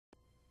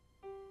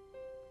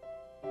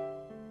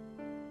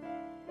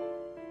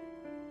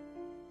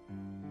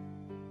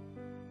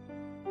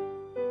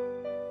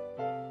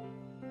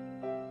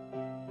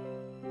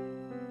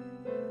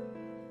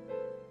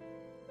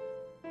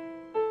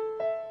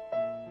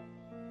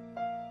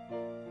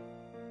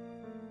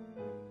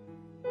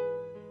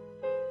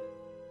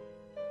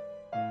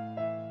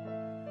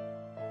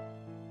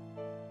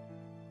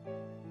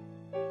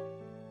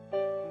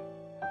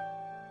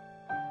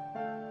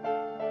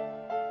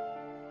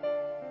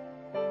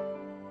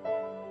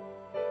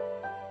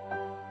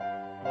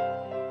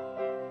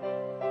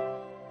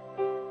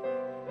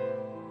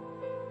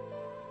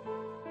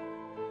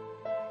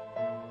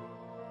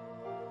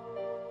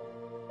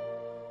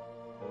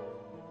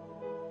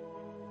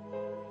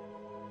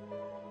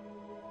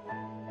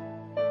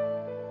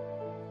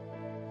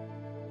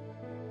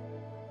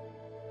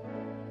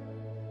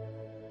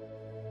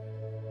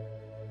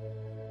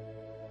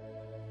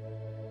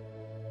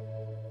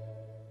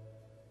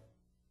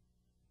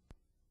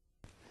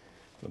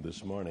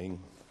This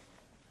morning,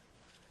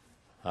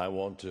 I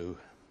want to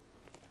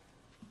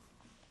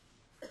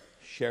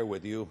share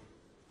with you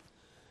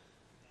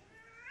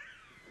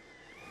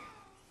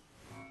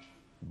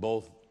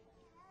both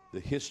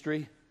the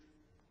history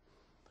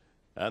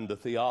and the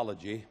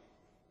theology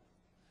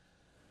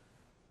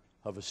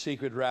of a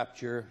secret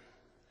rapture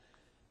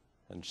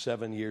and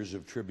 7 years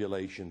of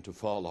tribulation to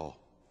follow.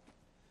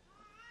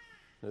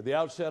 At the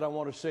outset, I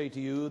want to say to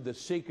you, the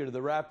secret of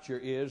the rapture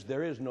is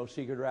there is no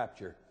secret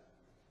rapture.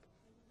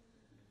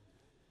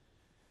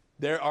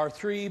 There are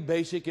three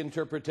basic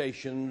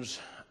interpretations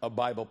of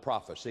Bible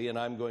prophecy, and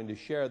I'm going to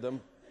share them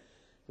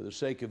for the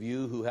sake of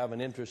you who have an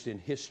interest in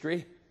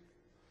history.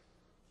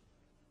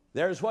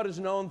 There's what is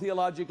known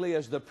theologically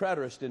as the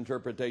preterist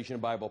interpretation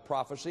of Bible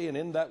prophecy, and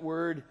in that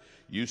word,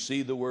 you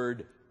see the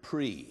word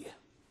pre.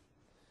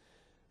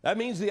 That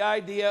means the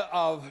idea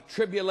of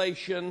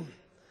tribulation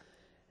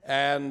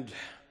and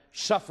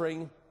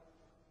suffering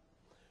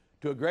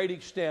to a great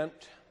extent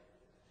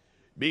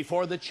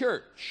before the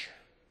church.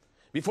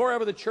 Before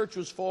ever the church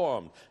was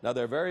formed. Now,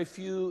 there are very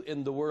few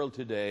in the world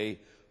today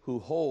who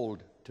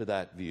hold to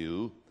that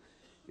view.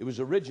 It was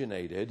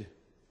originated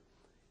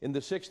in the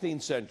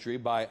 16th century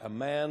by a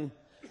man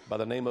by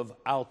the name of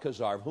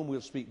Alcazar, of whom we'll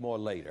speak more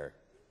later.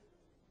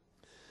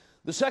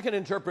 The second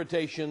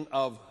interpretation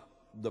of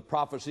the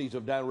prophecies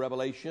of Daniel,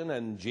 Revelation,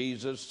 and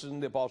Jesus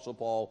and the Apostle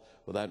Paul,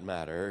 for that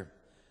matter,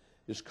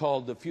 is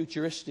called the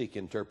futuristic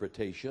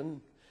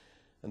interpretation.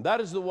 And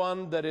that is the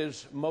one that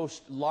is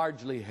most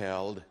largely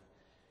held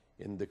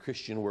in the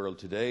Christian world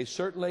today,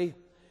 certainly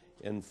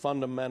in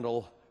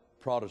fundamental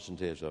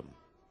Protestantism.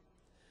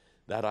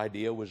 That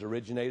idea was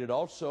originated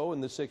also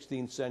in the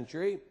 16th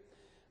century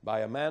by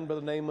a man by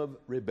the name of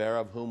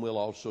Ribera, of whom we'll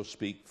also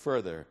speak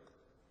further.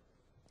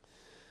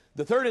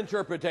 The third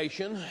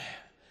interpretation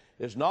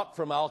is not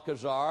from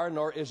Alcazar,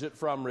 nor is it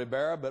from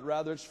Ribera, but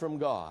rather it's from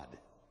God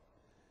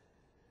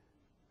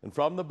and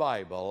from the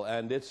Bible,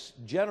 and it's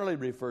generally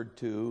referred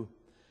to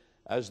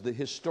as the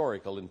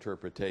historical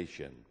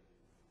interpretation.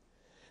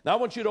 Now I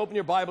want you to open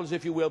your Bibles,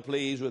 if you will,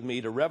 please, with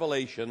me to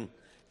Revelation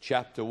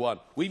chapter 1.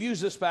 We've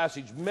used this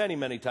passage many,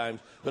 many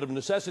times, but of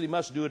necessity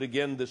must do it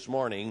again this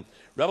morning.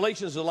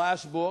 Revelation is the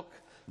last book,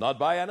 not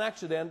by an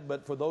accident,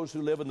 but for those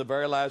who live in the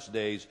very last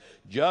days,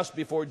 just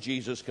before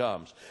Jesus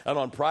comes. And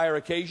on prior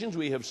occasions,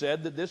 we have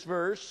said that this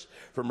verse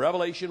from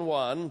Revelation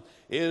 1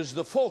 is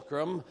the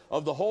fulcrum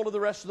of the whole of the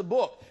rest of the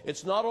book.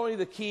 It's not only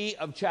the key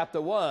of chapter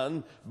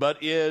 1, but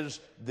is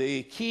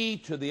the key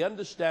to the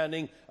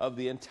understanding of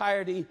the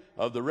entirety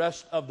of the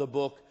rest of the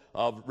book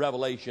of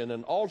Revelation,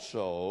 and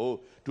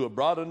also to a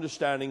broad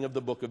understanding of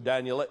the book of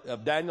Daniel,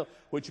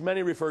 which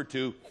many refer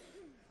to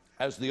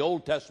as the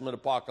Old Testament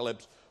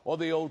Apocalypse or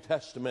the Old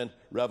Testament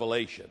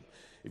Revelation.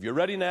 If you're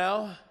ready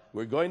now,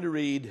 we're going to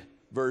read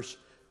verse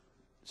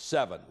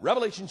 7.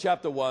 Revelation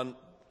chapter 1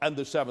 and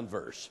the 7th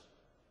verse.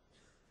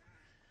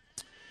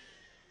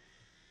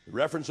 The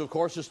reference, of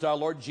course, is to our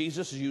Lord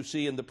Jesus, as you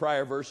see in the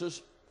prior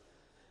verses.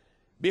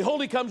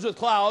 Behold, he comes with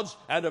clouds,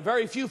 and a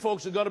very few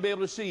folks are going to be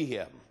able to see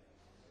him.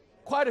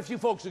 Quite a few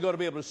folks are going to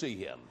be able to see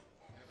him.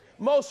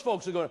 Most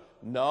folks are going to,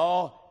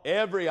 no,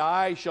 every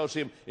eye shall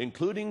see him,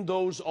 including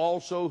those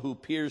also who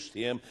pierced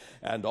him,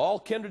 and all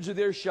kindreds of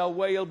the earth shall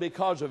wail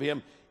because of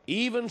him.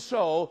 Even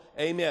so,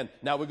 amen.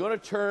 Now we're going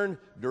to turn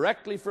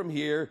directly from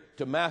here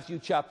to Matthew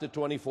chapter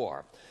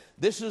 24.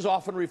 This is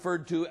often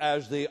referred to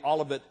as the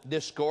Olivet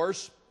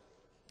Discourse.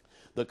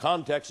 The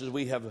context, as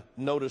we have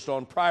noticed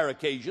on prior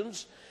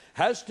occasions,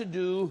 has to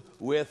do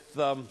with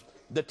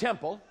the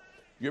temple.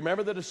 You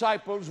remember the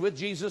disciples with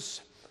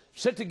Jesus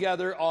sit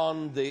together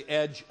on the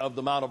edge of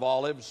the Mount of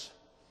Olives,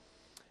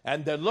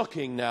 and they're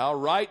looking now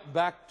right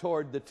back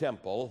toward the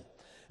temple,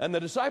 and the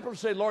disciples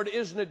say, Lord,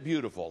 isn't it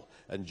beautiful?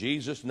 And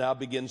Jesus now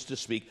begins to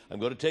speak. I'm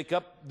going to take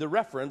up the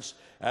reference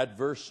at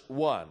verse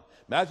 1.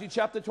 Matthew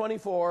chapter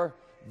 24,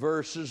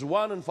 verses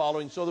 1 and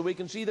following, so that we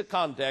can see the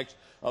context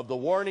of the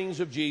warnings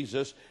of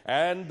Jesus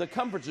and the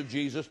comforts of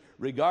Jesus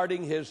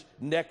regarding his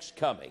next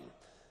coming.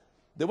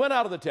 They went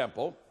out of the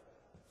temple,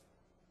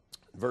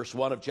 verse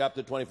 1 of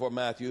chapter 24,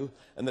 Matthew,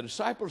 and the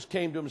disciples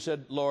came to him and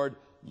said, Lord,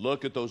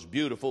 look at those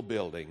beautiful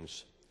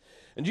buildings.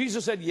 And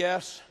Jesus said,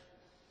 yes,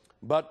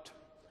 but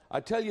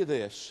I tell you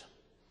this,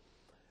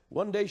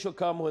 one day shall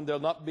come when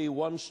there'll not be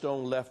one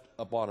stone left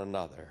upon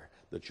another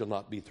that shall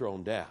not be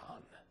thrown down.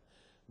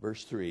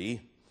 Verse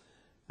 3,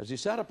 as he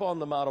sat upon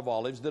the Mount of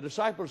Olives, the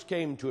disciples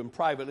came to him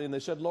privately, and they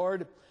said,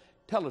 Lord,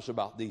 tell us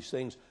about these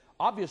things.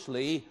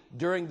 Obviously,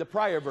 during the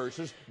prior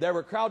verses, there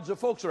were crowds of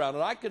folks around,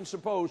 and I can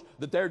suppose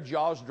that their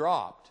jaws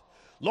dropped.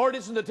 Lord,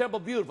 isn't the temple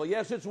beautiful?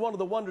 Yes, it's one of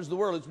the wonders of the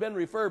world. It's been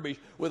refurbished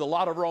with a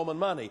lot of Roman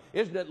money.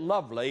 Isn't it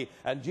lovely?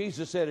 And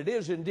Jesus said, it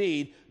is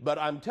indeed, but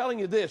I'm telling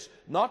you this,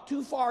 not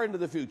too far into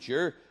the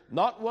future,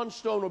 not one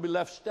stone will be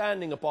left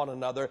standing upon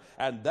another,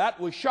 and that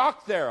was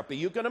shock therapy.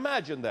 You can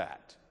imagine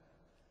that.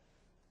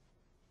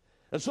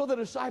 And so the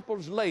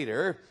disciples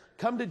later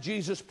come to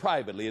Jesus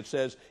privately, it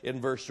says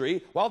in verse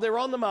 3. While they were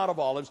on the Mount of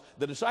Olives,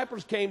 the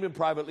disciples came to him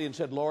privately and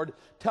said, Lord,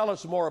 tell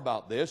us more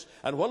about this,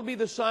 and what will be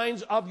the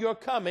signs of your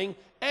coming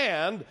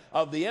and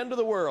of the end of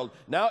the world?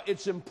 Now,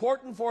 it's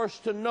important for us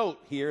to note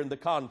here in the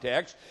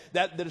context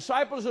that the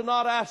disciples are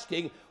not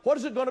asking, what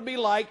is it going to be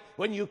like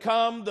when you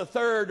come the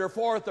third or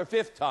fourth or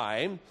fifth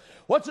time?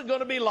 What's it going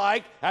to be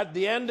like at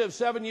the end of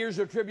 7 years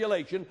of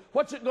tribulation?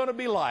 What's it going to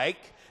be like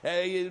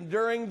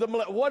during the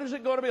millennium? What is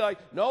it going to be like?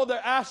 No,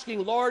 they're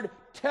asking, Lord,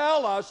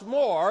 tell us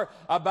more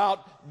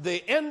about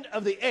the end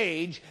of the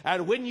age,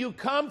 and when you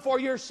come for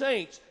your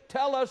saints,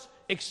 tell us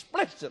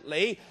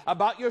explicitly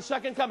about your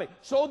second coming,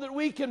 so that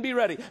we can be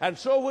ready. And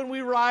so when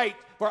we write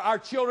for our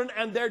children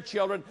and their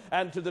children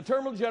and to the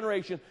terminal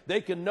generation,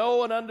 they can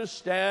know and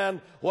understand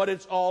what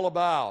it's all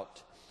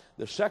about.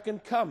 The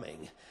second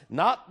coming,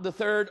 not the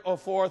third or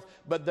fourth,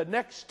 but the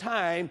next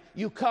time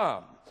you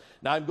come.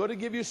 Now, I'm going to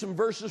give you some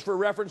verses for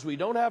reference. We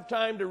don't have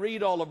time to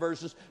read all the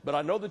verses, but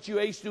I know that you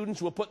A students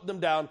will put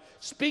them down,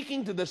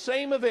 speaking to the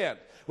same event.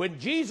 When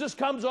Jesus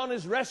comes on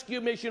his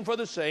rescue mission for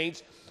the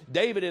saints,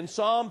 David in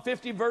Psalm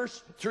 50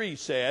 verse 3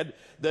 said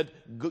that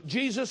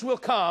Jesus will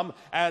come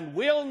and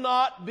will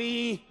not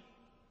be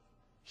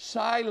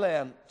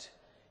silent.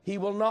 He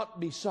will not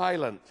be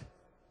silent.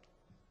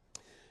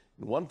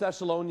 In 1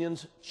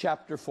 Thessalonians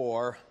chapter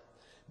 4,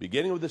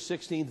 beginning with the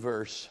 16th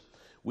verse,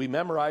 we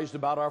memorized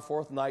about our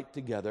fourth night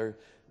together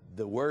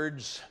the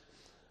words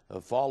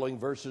of following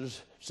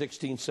verses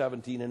 16,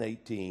 17, and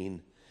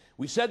 18.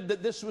 We said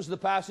that this was the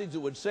passage that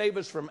would save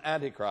us from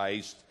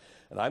Antichrist.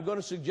 And I'm going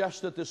to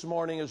suggest that this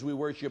morning as we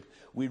worship,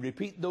 we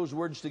repeat those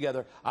words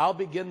together. I'll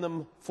begin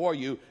them for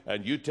you,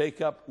 and you take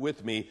up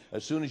with me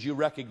as soon as you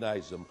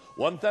recognize them.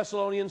 1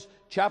 Thessalonians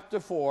chapter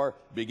 4,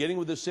 beginning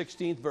with the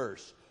 16th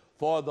verse.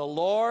 For the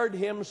Lord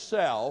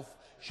himself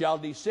shall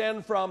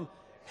descend from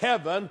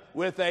heaven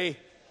with a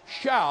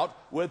shout,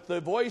 with the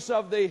voice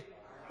of the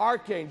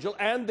archangel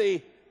and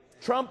the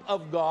trump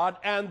of God,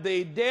 and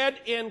the dead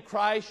in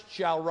Christ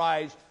shall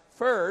rise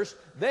first.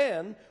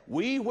 Then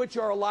we which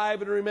are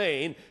alive and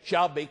remain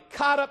shall be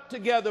caught up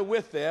together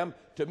with them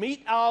to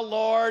meet our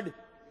Lord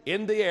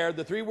in the air.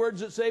 The three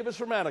words that save us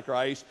from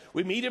Antichrist.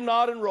 We meet him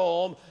not in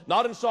Rome,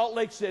 not in Salt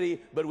Lake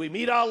City, but we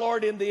meet our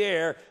Lord in the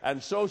air,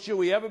 and so shall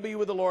we ever be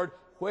with the Lord.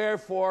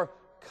 Wherefore,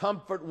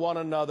 comfort one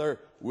another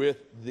with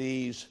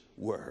these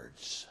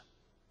words.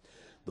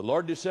 The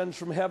Lord descends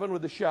from heaven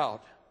with a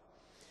shout.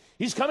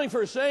 He's coming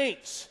for his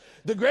saints.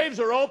 The graves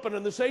are open,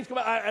 and the saints come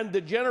out, and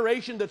the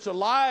generation that's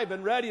alive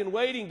and ready and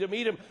waiting to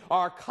meet him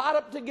are caught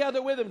up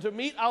together with him to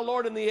meet our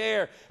Lord in the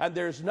air. And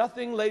there's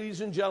nothing,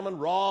 ladies and gentlemen,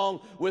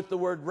 wrong with the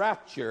word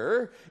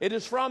rapture. It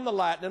is from the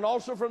Latin and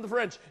also from the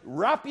French.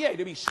 Rapier,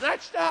 to be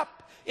snatched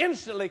up,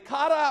 instantly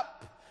caught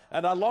up.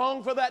 And I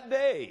long for that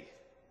day.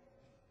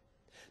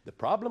 The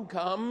problem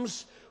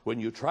comes when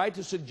you try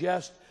to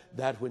suggest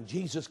that when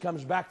Jesus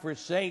comes back for his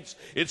saints,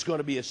 it's going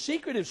to be a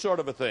secretive sort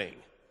of a thing.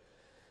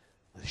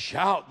 The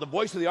shout, the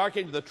voice of the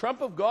archangel, the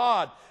trump of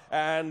God,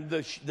 and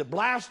the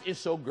blast is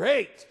so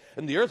great,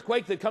 and the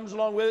earthquake that comes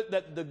along with it,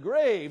 that the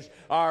graves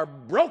are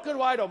broken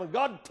wide open.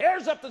 God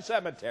tears up the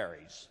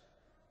cemeteries.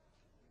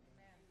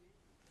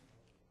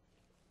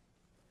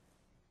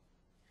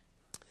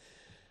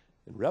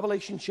 In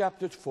Revelation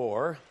chapter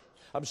 4,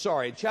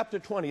 chapter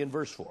 20 and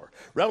verse 4.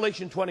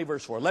 Revelation 20,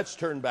 verse 4. Let's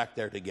turn back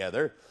there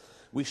together.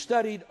 We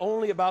studied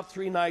only about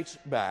 3 nights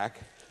back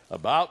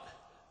about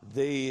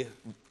the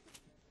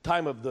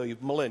time of the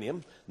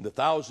millennium, the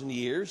 1,000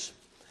 years,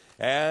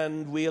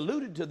 and we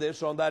alluded to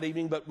this on that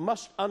evening, but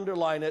must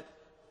underline it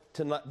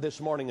this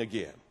morning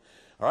again.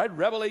 All right,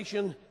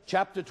 Revelation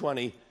chapter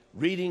 20,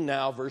 reading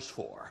now verse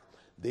 4.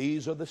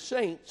 These are the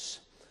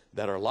saints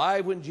that are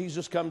alive when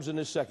Jesus comes in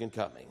his second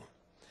coming.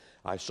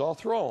 I saw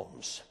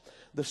thrones.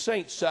 The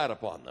saints sat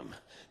upon them.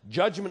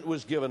 Judgment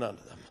was given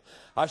unto them.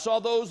 I saw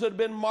those that had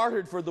been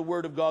martyred for the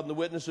word of God and the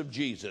witness of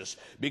Jesus,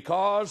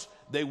 because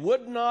they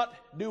would not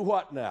do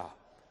what now?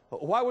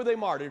 Why were they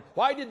martyred?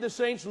 Why did the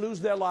saints lose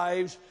their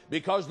lives?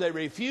 Because they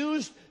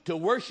refused to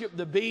worship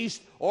the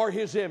beast or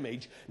his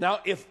image.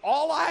 Now, if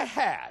all I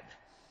had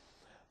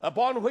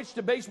upon which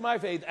to base my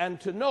faith and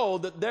to know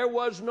that there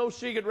was no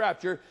secret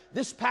rapture,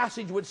 this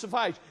passage would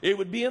suffice. It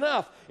would be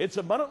enough. It's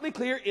abundantly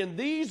clear in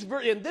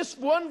this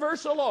one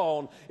verse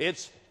alone.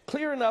 It's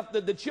clear enough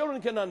that the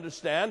children can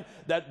understand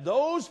that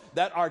those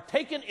that are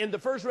taken in the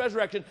first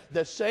resurrection,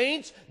 the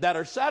saints that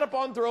are sat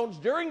upon thrones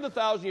during the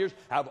 1,000 years,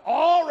 have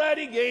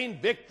already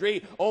gained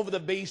victory over the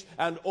beast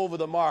and over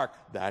the mark.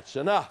 That's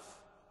enough.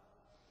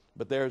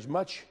 But there's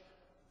much,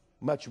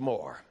 much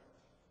more.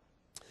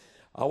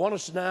 I want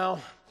us now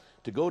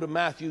to go to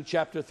Matthew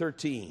chapter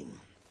 13.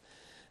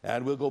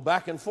 And we'll go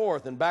back and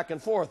forth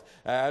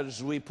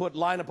as we put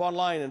line upon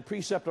line and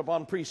precept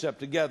upon precept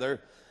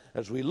together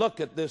as we look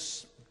at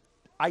this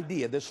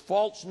idea, this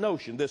false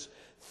notion, this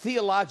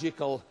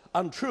theological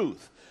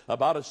untruth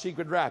about a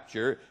secret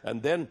rapture and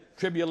then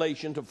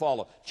tribulation to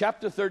follow.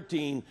 Chapter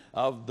 13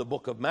 of the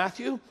book of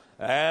Matthew,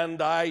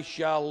 and I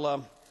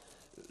shall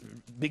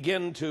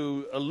begin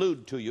to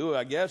allude to you,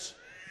 I guess,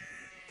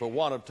 for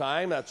want of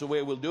time. That's the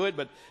way we'll do it.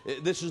 But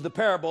this is the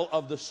parable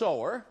of the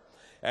sower.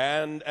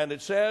 And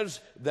it says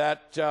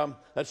that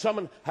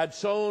someone had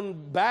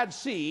sown bad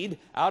seed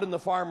out in the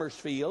farmer's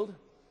field.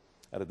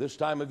 And at this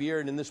time of year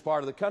and in this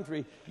part of the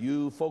country,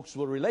 you folks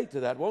will relate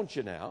to that, won't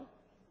you now?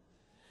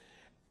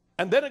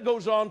 And then it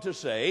goes on to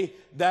say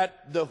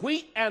that the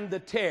wheat and the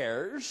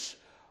tares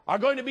are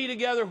going to be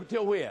together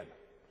till when?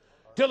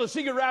 Till the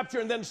secret rapture,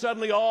 and then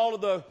suddenly all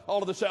of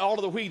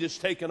the wheat is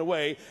taken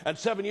away, and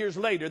 7 years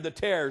later the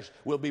tares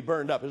will be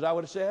burned up. Is that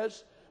what it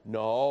says?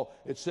 No,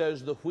 it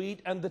says the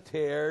wheat and the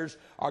tares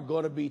are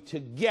going to be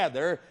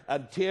together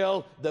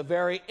until the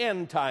very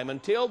end time,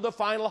 until the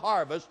final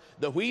harvest.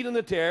 The wheat and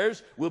the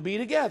tares will be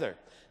together.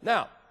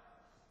 Now,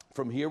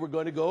 from here we're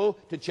going to go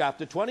to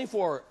chapter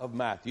 24 of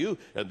Matthew,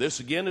 and this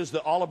again is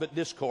the Olivet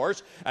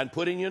Discourse, and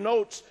putting your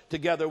notes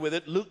together with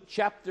it, Luke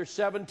chapter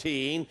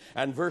 17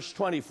 and verse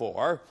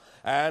 24.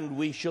 And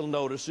we shall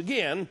notice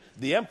again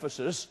the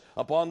emphasis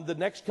upon the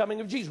next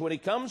coming of Jesus when he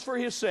comes for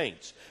his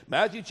saints.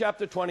 Matthew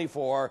chapter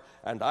 24,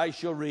 and I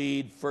shall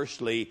read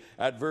firstly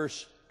at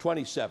verse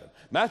 27.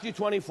 Matthew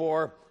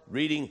 24,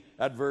 reading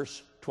at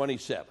verse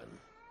 27.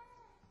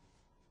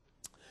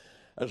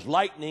 As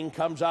lightning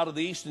comes out of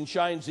the east and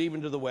shines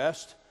even to the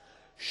west,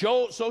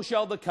 so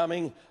shall the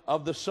coming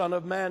of the Son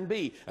of Man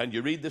be. And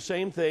you read the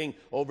same thing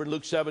over in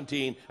Luke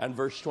 17 and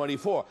verse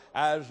 24.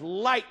 As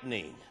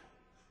lightning.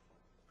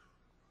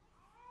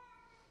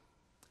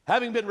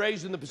 Having been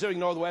raised in the Pacific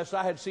Northwest,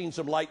 I had seen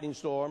some lightning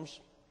storms.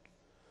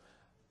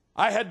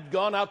 I had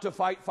gone out to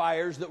fight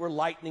fires that were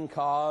lightning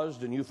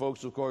caused, and you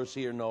folks, of course,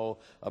 here know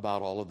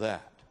about all of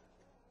that.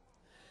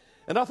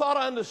 And I thought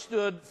I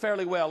understood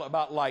fairly well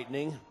about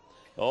lightning.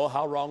 Oh,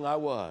 how wrong I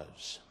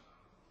was.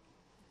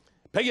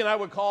 Peggy and I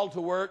were called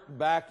to work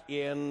back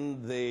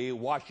in the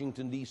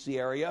Washington, D.C.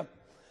 area,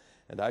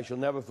 and I shall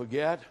never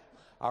forget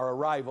our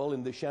arrival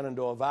in the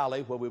Shenandoah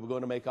Valley, where we were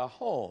going to make our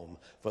home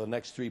for the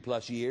next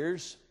 3+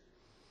 years.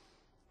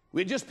 We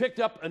had just picked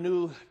up a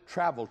new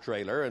travel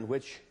trailer in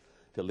which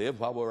to live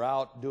while we were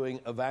out doing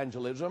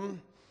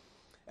evangelism.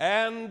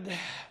 And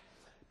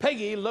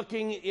Peggy,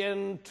 looking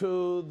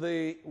into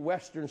the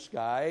western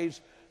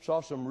skies, saw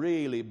some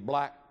really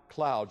black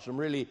clouds, some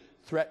really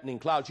threatening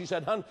clouds. She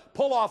said, "Hon,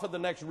 pull off at the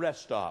next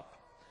rest stop.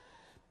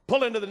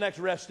 Pull into the next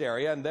rest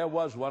area." And there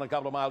was one a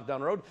couple of miles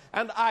down the road.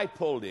 And I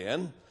pulled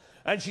in.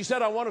 And she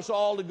said, "I want us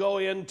all to go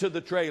into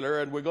the trailer,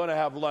 and we're going to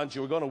have lunch,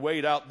 and we're going to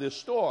wait out this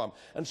storm."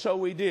 And so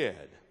we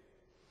did.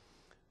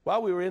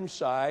 While we were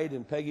inside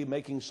and Peggy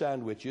making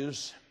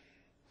sandwiches,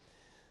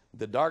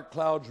 the dark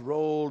clouds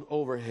rolled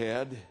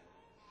overhead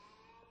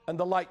and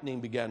the lightning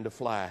began to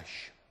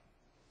flash.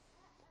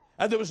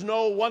 And there was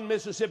no 1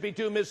 Mississippi,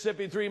 2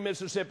 Mississippi, 3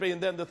 Mississippi, and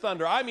then the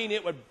thunder. I mean,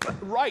 it would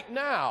right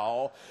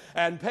now.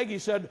 And Peggy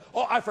said,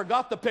 "Oh, I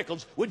forgot the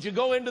pickles. Would you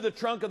go into the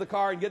trunk of the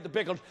car and get the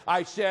pickles?"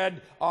 I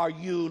said, "Are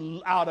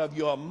you out of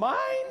your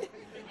mind?"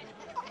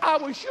 I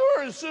was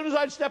sure as soon as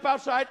I'd step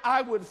outside,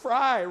 I would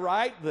fry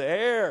right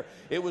there.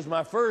 It was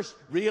my first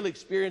real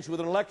experience with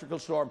an electrical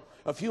storm.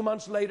 A few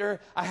months later,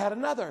 I had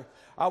another.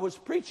 I was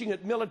preaching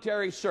at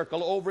Military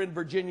Circle over in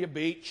Virginia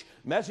Beach,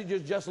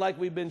 messages just like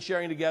we've been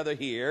sharing together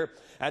here.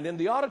 And in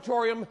the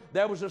auditorium,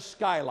 there was a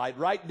skylight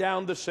right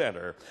down the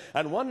center.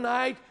 And one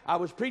night, I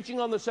was preaching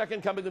on the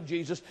second coming of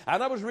Jesus,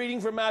 and I was reading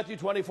from Matthew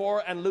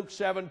 24 and Luke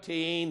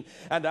 17,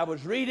 and I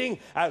was reading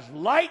as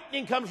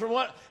lightning comes from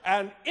one,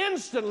 and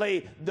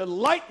instantly the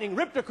lightning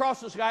ripped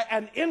across the sky,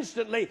 and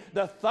instantly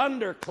the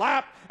thunder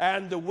clapped,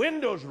 and the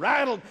windows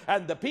rattled,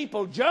 and the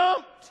people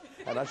jumped.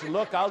 And I said,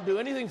 "Look, I'll do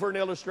anything for an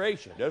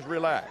illustration. Just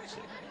relax."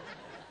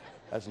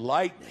 That's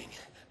lightning.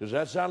 Does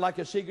that sound like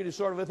a secretive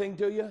sort of a thing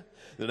to you?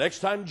 The next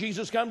time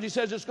Jesus comes, he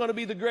says it's going to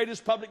be the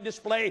greatest public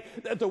display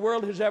that the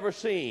world has ever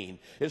seen.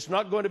 It's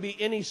not going to be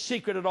any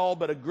secret at all,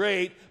 but a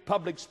great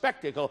public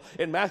spectacle.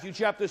 In Matthew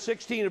chapter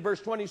 16 and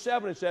verse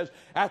 27, it says,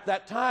 "At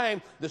that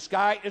time, the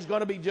sky is going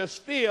to be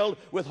just filled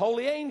with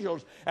holy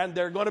angels, and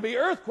there are going to be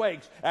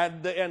earthquakes,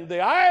 and the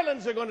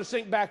islands are going to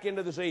sink back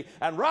into the sea,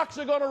 and rocks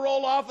are going to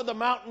roll off of the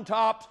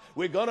mountaintops.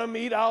 We're going to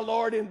meet our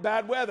Lord in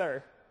bad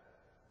weather."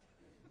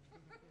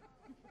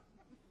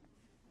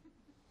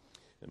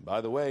 And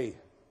by the way,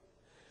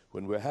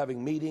 when we're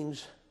having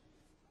meetings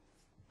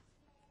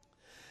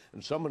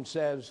and someone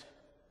says,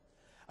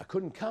 "I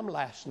couldn't come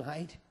last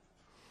night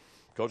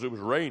because it was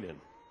raining.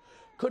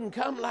 Couldn't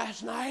come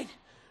last night.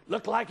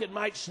 Looked like it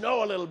might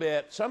snow a little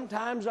bit."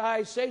 Sometimes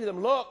I say to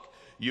them, "Look,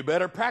 you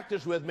better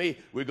practice with me.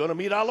 We're going to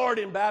meet our Lord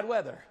in bad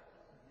weather."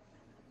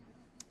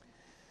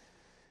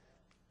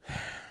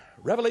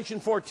 Revelation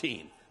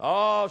 14.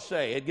 Oh,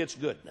 say, it gets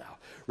good now.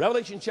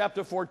 Revelation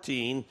chapter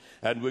 14,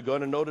 and we're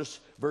going to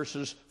notice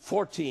verses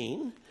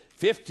 14,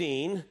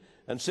 15,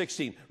 and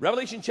 16.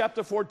 Revelation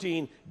chapter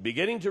 14,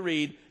 beginning to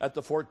read at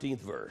the 14th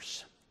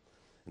verse.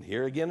 And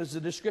here again is the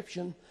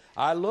description.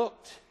 "I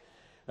looked,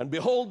 and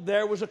behold,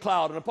 there was a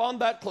cloud, and upon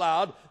that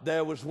cloud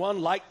there was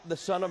one like the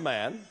Son of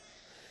Man.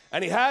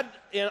 And he had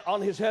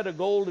on his head a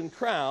golden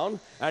crown,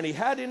 and he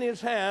had in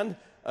his hand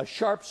a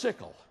sharp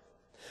sickle.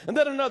 And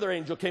then another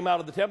angel came out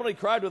of the temple. He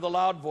cried with a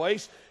loud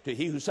voice to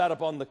he who sat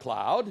upon the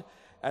cloud,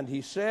 and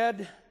he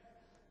said,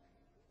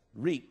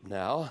 reap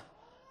now,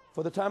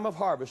 for the time of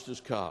harvest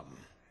is come,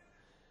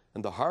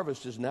 and the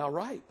harvest is now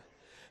ripe.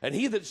 And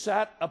he that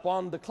sat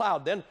upon the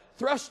cloud then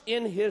thrust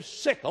in his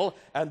sickle,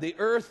 and the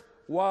earth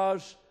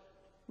was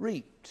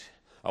reaped.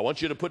 I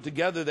want you to put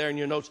together there in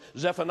your notes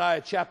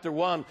Zephaniah chapter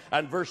 1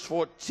 and verses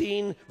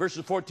 14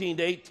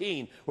 to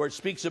 18, where it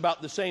speaks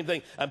about the same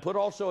thing. And put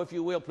also, if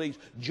you will, please,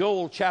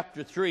 Joel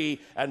chapter 3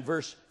 and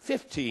verse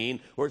 15,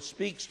 where it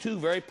speaks too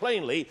very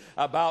plainly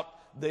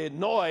about the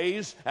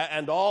noise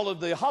and all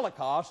of the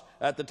Holocaust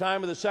at the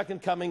time of the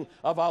second coming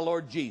of our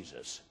Lord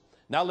Jesus.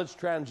 Now let's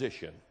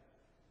transition.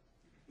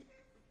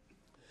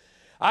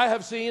 I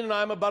have seen, and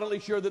I'm abundantly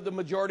sure that the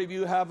majority of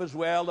you have as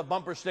well, the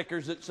bumper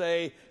stickers that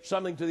say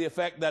something to the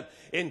effect that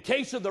in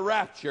case of the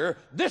rapture,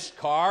 this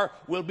car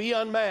will be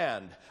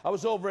unmanned. I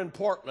was over in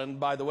Portland,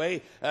 by the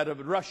way, at a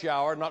rush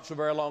hour not so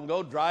very long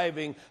ago,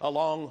 driving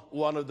along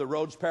one of the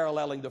roads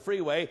paralleling the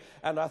freeway,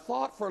 and I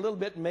thought for a little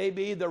bit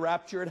maybe the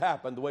rapture had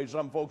happened, the way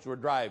some folks were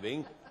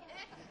driving,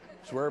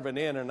 swerving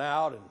in and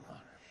out. And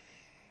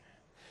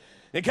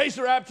in case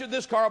of the rapture,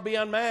 this car will be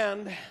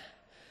unmanned.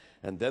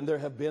 And then there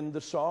have been the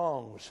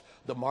songs.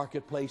 The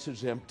marketplace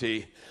is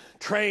empty.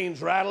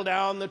 Trains rattle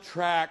down the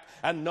track,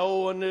 and no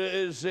one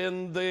is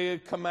in the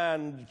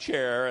command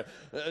chair.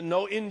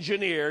 No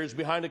engineers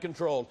behind the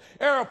controls.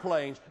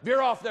 Airplanes veer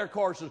off their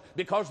courses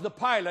because the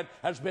pilot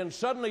has been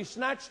suddenly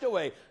snatched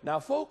away. Now,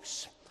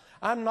 folks,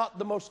 I'm not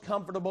the most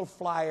comfortable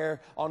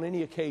flyer on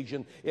any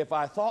occasion. If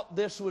I thought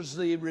this was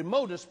the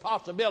remotest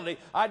possibility,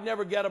 I'd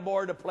never get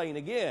aboard a plane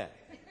again.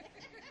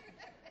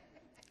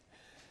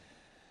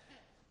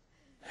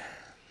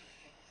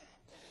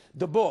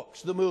 The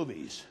books, the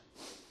movies.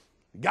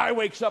 Guy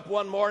wakes up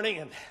one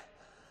morning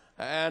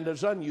and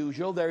as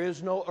unusual, there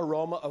is no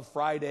aroma of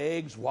fried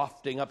eggs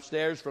wafting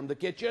upstairs from the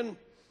kitchen.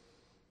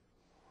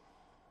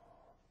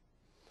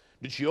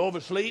 Did she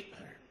oversleep?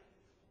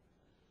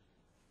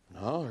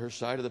 No, her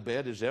side of the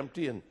bed is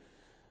empty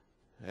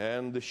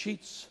and the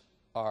sheets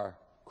are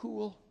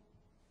cool.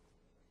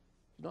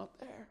 Not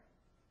there.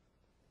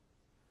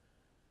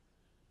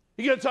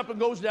 He gets up and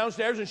goes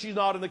downstairs, and she's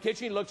not in the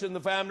kitchen. He looks in the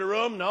family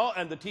room, no,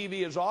 and the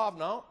TV is off,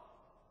 no.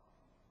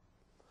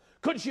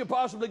 Could she have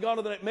possibly gone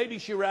to the next? Maybe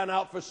she ran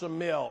out for some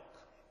milk.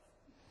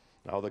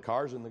 No, the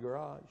car's in the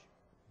garage.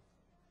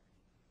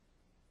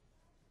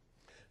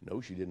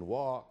 No, she didn't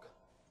walk.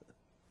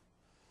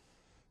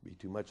 Be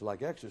too much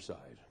like exercise.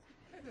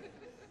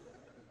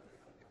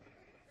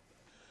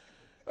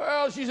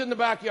 Well, she's in the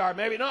backyard,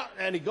 maybe not.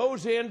 And he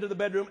goes into the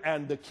bedroom,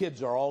 and the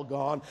kids are all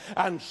gone.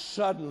 And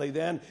suddenly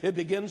then it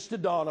begins to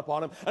dawn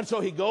upon him. And so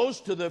he goes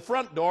to the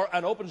front door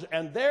and opens,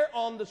 and there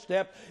on the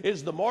step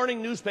is the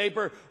morning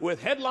newspaper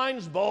with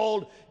headlines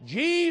bold,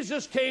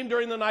 Jesus came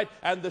during the night,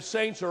 and the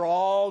saints are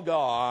all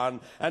gone.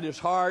 And his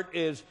heart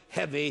is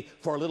heavy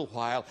for a little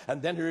while.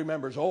 And then he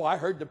remembers, oh, I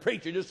heard the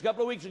preacher just a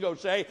couple of weeks ago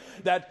say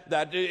that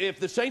if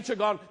the saints are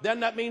gone, then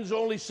that means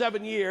only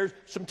 7 years.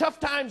 Some tough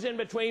times in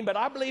between, but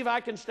I believe I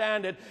can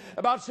stand it.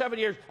 About 7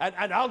 years,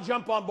 and I'll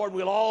jump on board.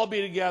 We'll all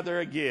be together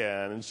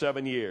again in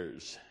 7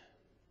 years.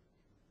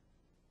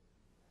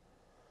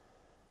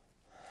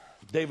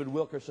 David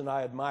Wilkerson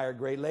I admire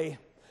greatly. He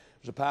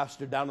was a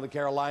pastor down in the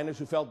Carolinas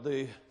who felt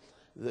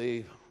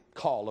the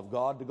call of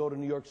God to go to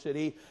New York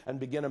City and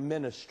begin a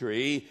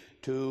ministry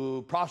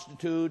to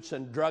prostitutes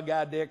and drug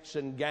addicts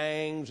and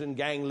gangs and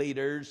gang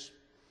leaders.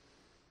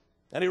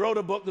 And he wrote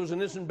a book that was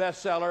an instant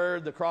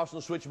bestseller, The Cross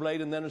and the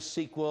Switchblade, and then a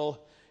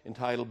sequel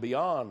entitled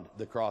Beyond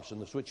the Cross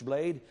and the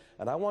Switchblade.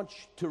 And I want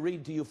to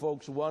read to you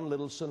folks one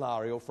little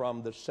scenario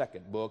from the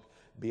second book,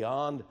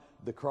 Beyond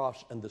the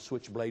Cross and the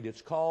Switchblade.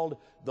 It's called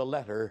The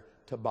Letter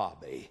to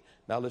Bobby.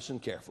 Now listen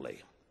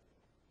carefully.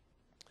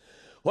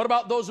 What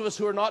about those of us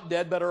who are not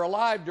dead but are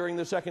alive during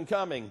the second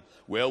coming?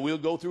 Well, we'll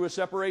go through a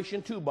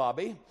separation too,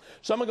 Bobby.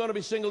 Some are going to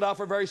be singled out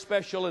for very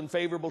special and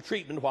favorable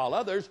treatment, while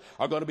others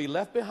are going to be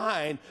left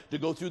behind to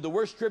go through the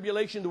worst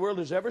tribulation the world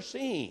has ever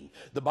seen.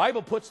 The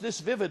Bible puts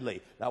this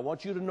vividly. Now, I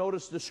want you to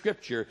notice the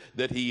scripture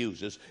that he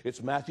uses.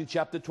 It's Matthew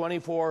chapter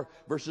 24,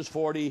 verses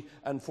 40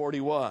 and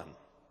 41.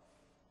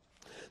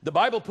 The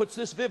Bible puts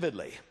this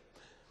vividly.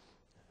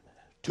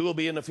 2 will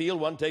be in the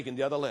field, 1 taken,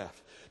 the other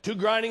left. 2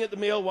 grinding at the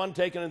mill, 1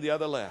 taken and the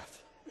other left.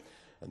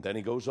 And then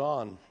he goes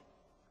on.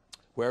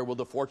 Where will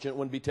the fortunate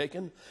one be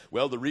taken?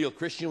 Well, the real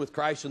Christian with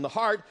Christ in the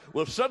heart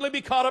will suddenly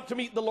be caught up to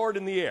meet the Lord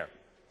in the air.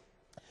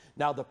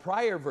 Now, the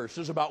prior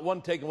verses about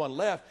 1 taken, 1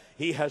 left,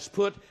 he has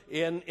put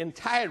in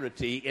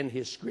entirety in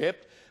his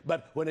script.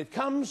 But when it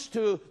comes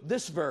to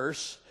this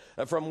verse,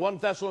 from 1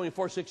 Thessalonians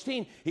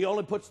 4:16, he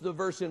only puts the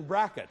verse in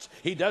brackets.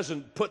 He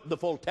doesn't put the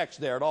full text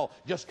there at all,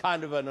 just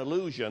kind of an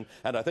allusion.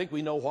 And I think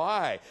we know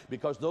why,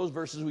 because those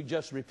verses we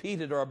just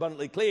repeated are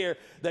abundantly clear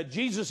that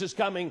Jesus is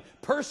coming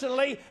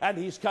personally, and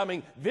he's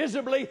coming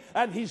visibly,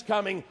 and he's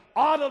coming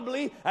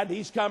audibly, and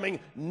he's coming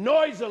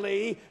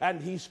noisily,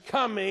 and he's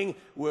coming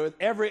with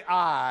every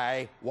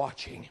eye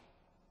watching.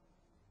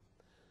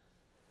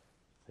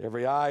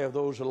 every eye of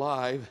those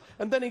alive.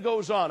 And then he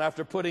goes on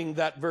after putting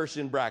that verse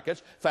in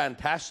brackets.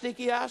 Fantastic,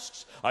 he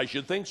asks? I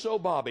should think so,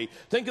 Bobby.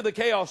 Think of the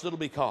chaos that'll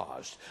be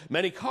caused.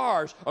 Many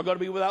cars are going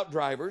to be without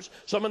drivers.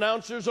 Some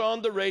announcers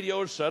on the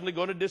radio are suddenly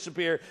going to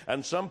disappear.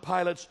 And some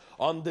pilots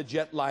on the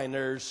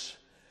jetliners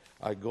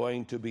are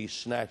going to be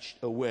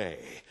snatched away.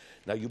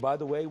 Now, you, by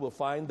the way, will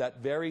find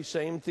that very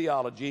same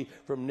theology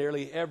from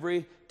nearly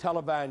every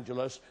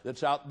televangelist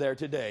that's out there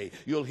today.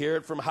 You'll hear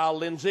it from Hal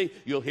Lindsey.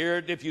 You'll hear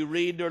it if you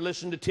read or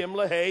listen to Tim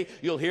LaHaye.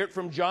 You'll hear it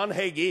from John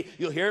Hagee.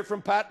 You'll hear it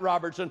from Pat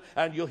Robertson.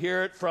 And you'll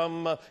hear it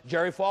from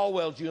Jerry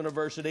Falwell's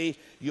University.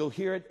 You'll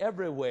hear it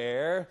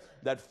everywhere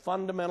that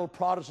fundamental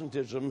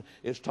Protestantism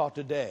is taught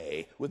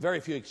today, with very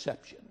few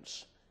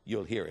exceptions.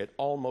 You'll hear it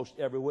almost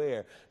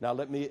everywhere. Now,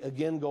 let me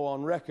again go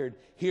on record.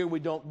 Here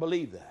we don't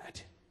believe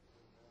that.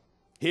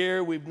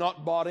 Here we've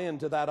not bought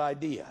into that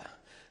idea.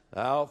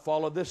 Now,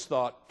 follow this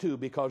thought, too,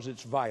 because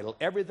it's vital.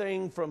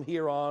 Everything from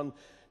here on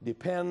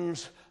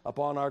depends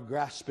upon our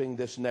grasping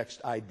this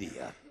next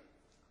idea.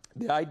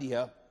 The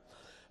idea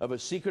of a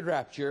secret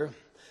rapture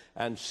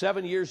and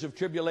 7 years of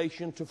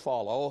tribulation to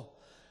follow,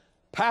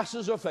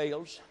 passes or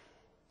fails,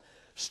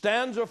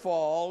 stands or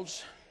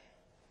falls,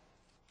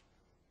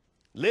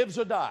 lives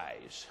or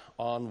dies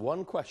on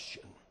one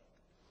question.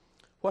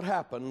 What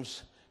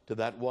happens to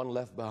that one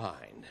left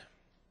behind?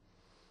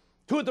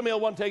 Two at the mill,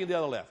 one taking the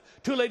other left.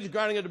 Two ladies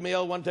grinding at the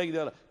mill, one taking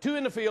the other. Two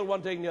in the field,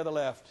 one taking the other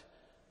left.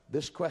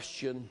 This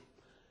question,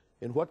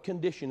 in what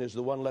condition is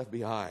the one left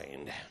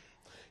behind?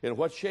 In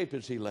what shape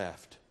is he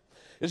left?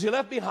 Is he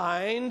left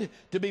behind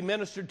to be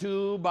ministered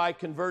to by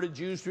converted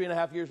Jews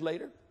 3.5 years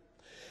later?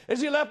 Is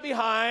he left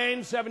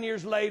behind 7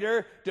 years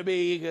later to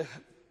be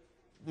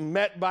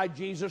met by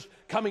Jesus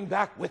coming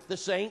back with the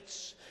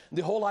saints?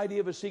 The whole idea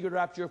of a secret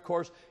rapture, of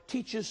course,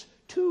 teaches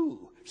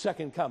two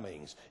second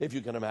comings, if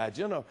you can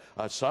imagine.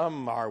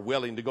 Some are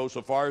willing to go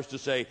so far as to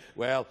say,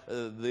 well,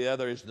 the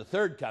other is the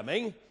third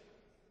coming.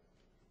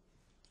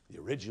 The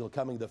original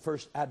coming, the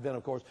first advent,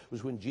 of course,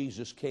 was when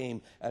Jesus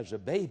came as a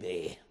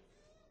baby.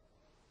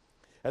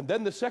 And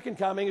then the second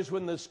coming is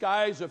when the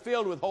skies are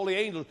filled with holy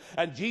angels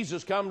and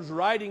Jesus comes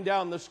riding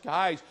down the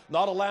skies,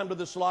 not a lamb to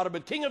the slaughter,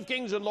 but King of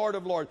kings and Lord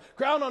of lords,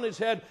 crown on his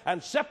head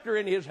and scepter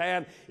in his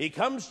hand. He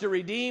comes to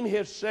redeem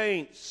his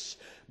saints.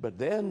 But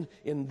then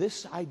in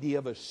this idea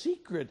of a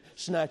secret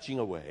snatching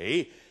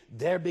away,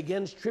 there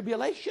begins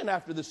tribulation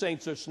after the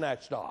saints are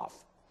snatched off.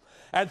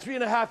 And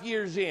 3.5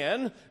 years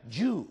in,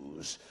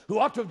 Jews who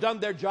ought to have done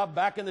their job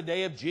back in the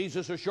day of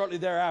Jesus or shortly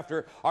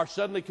thereafter are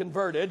suddenly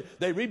converted.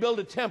 They rebuild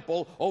a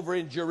temple over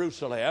in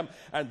Jerusalem.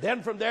 And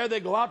then from there they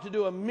go out to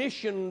do a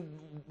mission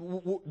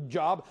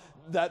job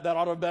that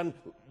ought to have been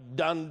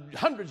done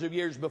hundreds of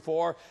years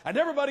before. And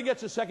everybody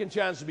gets a second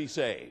chance to be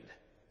saved.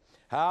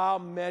 How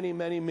many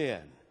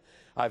men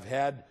I've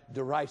had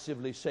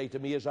derisively say to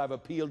me as I've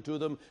appealed to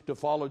them to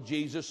follow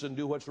Jesus and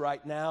do what's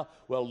right now,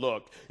 well,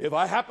 look, if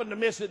I happen to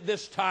miss it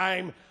this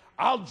time,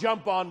 I'll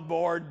jump on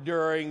board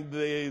during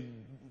the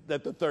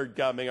third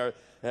coming or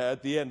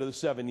at the end of the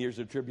 7 years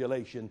of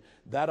tribulation.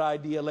 That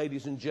idea,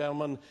 ladies and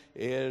gentlemen,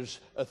 is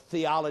a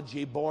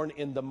theology born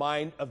in the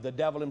mind of the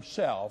devil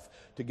himself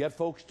to get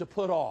folks to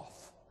put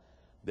off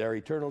their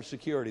eternal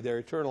security, their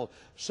eternal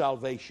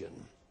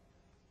salvation.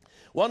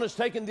 One has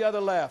taken the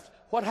other left.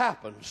 What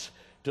happens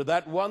to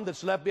that one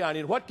that's left behind?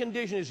 In what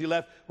condition is he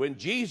left when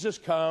Jesus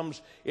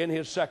comes in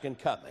his second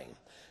coming?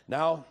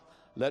 Now,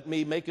 let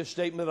me make a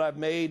statement that I've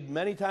made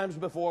many times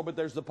before, but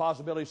there's the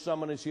possibility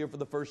someone is here for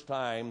the first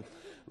time.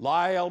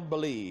 Lyle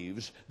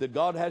believes that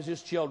God has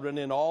his children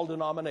in all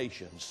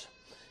denominations,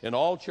 in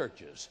all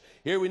churches.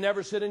 Here we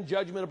never sit in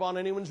judgment upon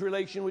anyone's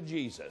relation with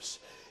Jesus.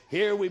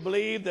 Here we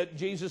believe that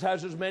Jesus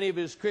has as many of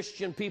his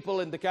Christian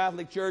people in the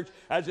Catholic Church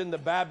as in the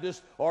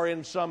Baptist or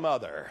in some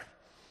other.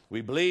 We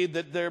believe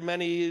that there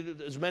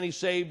are as many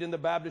saved in the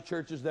Baptist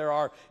church as there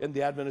are in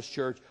the Adventist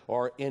church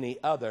or any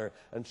other.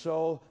 And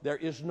so there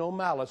is no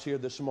malice here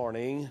this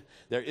morning.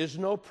 There is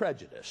no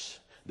prejudice.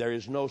 There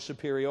is no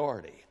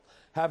superiority.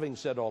 Having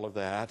said all of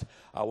that,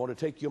 I want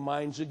to take your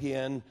minds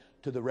again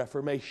to the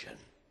Reformation.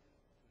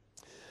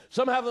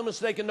 Some have the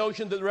mistaken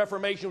notion that the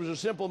Reformation was a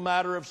simple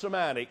matter of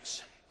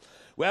semantics.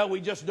 Well,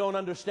 we just don't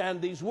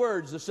understand these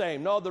words the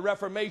same. No, the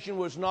Reformation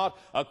was not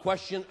a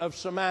question of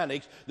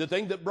semantics. The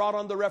thing that brought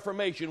on the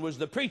Reformation was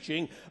the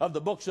preaching of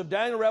the books of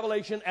Daniel,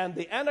 Revelation, and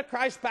the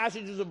Antichrist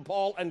passages of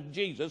Paul and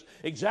Jesus,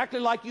 exactly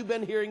like you've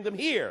been hearing them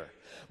here.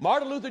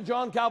 Martin Luther,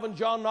 John Calvin,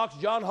 John Knox,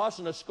 John Huss,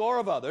 and a score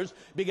of others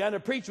began to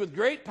preach with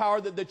great power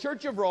that the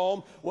Church of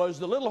Rome was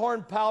the little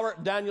horn power,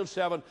 Daniel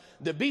 7,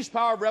 the beast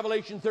power of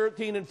Revelation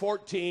 13 and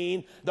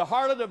 14, the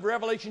harlot of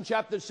Revelation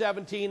chapter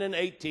 17 and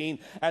 18,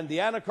 and the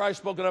Antichrist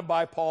spoken of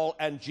by Paul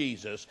and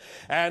Jesus.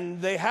 And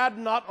they had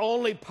not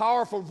only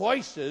powerful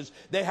voices,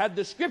 they had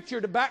the Scripture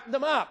to back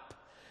them up.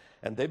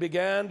 And they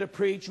began to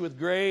preach with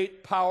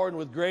great power and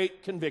with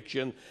great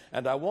conviction.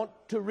 And I want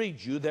to read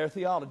you their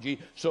theology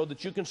so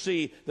that you can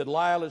see that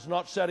Lyle is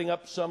not setting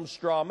up some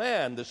straw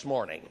man this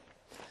morning.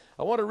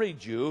 I want to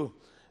read you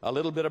a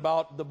little bit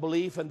about the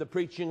belief and the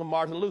preaching of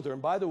Martin Luther.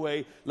 And by the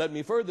way, let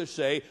me further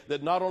say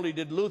that not only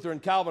did Luther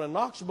and Calvin and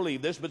Knox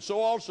believe this, but so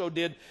also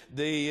did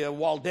the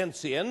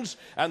Waldensians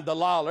and the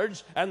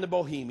Lollards and the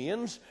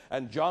Bohemians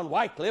and John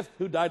Wycliffe,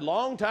 who died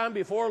long time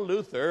before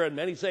Luther. And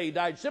many say he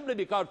died simply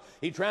because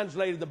he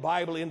translated the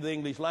Bible into the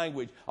English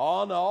language.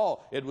 Oh no,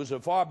 it was a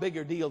far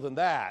bigger deal than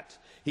that.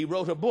 He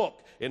wrote a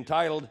book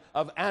entitled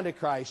Of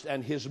Antichrist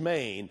and His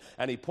Mane,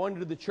 and he pointed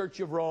to the Church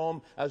of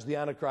Rome as the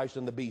Antichrist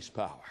and the beast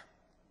power.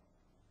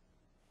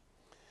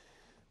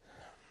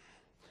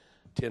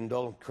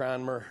 Tyndall,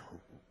 Cranmer,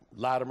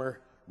 Latimer,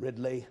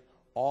 Ridley,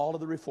 all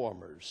of the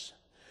reformers,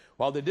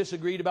 while they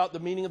disagreed about the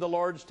meaning of the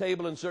Lord's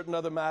table and certain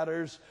other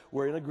matters,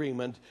 were in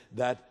agreement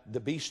that the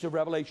beast of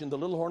Revelation, the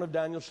little horn of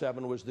Daniel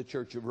 7, was the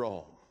Church of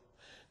Rome.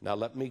 Now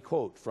let me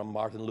quote from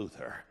Martin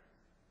Luther.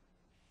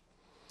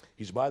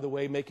 He's, by the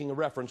way, making a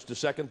reference to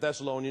 2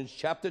 Thessalonians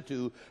chapter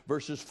 2,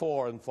 verses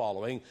 4 and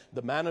following,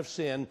 the man of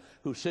sin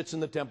who sits in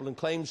the temple and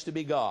claims to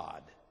be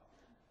God.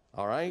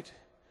 All right?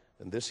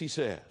 And this he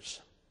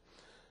says: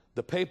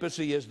 the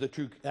papacy is the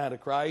true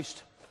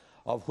Antichrist,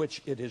 of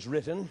which it is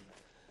written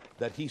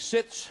that he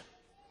sits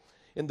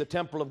in the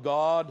temple of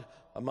God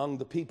among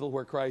the people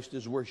where Christ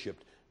is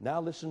worshipped.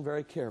 Now listen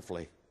very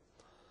carefully.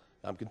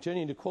 I'm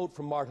continuing to quote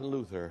from Martin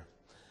Luther.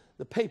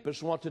 The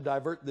papists want to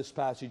divert this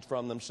passage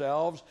from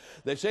themselves.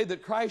 They say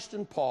that Christ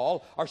and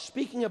Paul are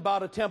speaking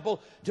about a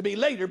temple to be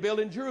later built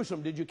in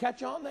Jerusalem. Did you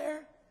catch on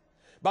there?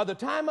 By the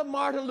time of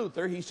Martin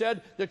Luther, he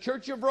said the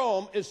Church of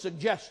Rome is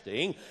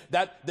suggesting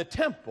that the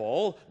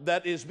temple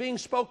that is being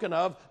spoken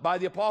of by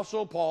the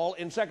Apostle Paul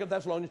in 2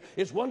 Thessalonians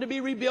is one to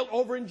be rebuilt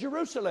over in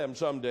Jerusalem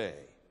someday.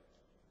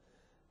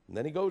 And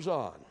then he goes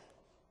on,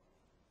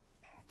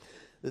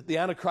 that the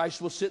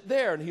Antichrist will sit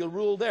there and he'll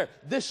rule there.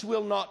 This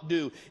will not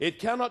do. It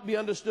cannot be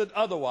understood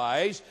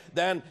otherwise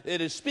than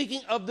it is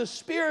speaking of the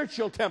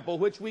spiritual temple,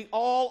 which we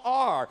all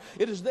are.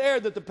 It is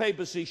there that the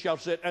papacy shall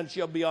sit and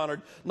shall be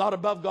honored, not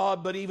above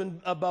God, but even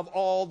above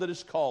all that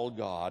is called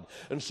God.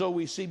 And so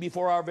we see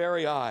before our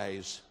very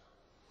eyes,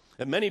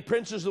 and many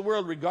princes of the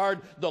world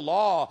regard the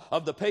law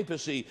of the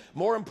papacy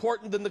more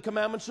important than the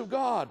commandments of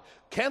God.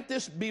 Can't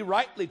this be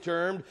rightly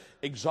termed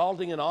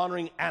exalting and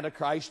honoring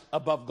Antichrist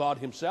above God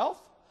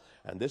himself?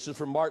 And this is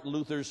from Martin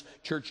Luther's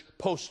Church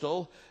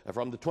Postal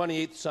from the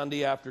 28th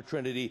Sunday after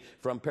Trinity,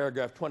 from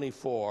paragraph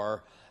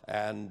 24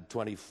 and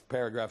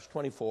paragraphs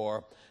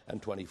 24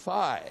 and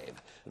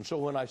 25. And so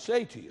when I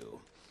say to you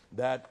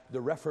that the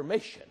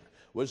Reformation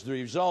was the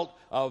result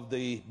of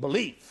the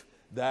belief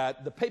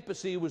that the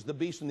papacy was the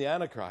beast and the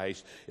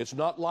Antichrist, it's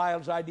not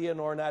Lyle's idea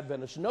nor an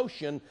Adventist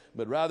notion,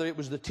 but rather it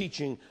was the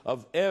teaching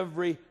of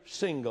every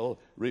single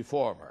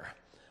reformer.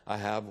 I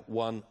have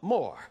one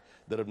more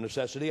that of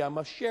necessity I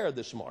must share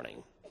this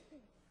morning.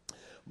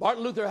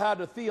 Martin Luther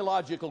had a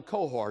theological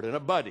cohort and a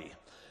buddy,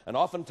 and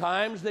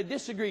oftentimes they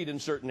disagreed in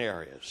certain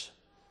areas.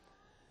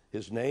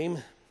 His name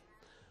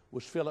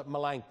was Philip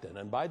Melanchthon.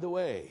 And by the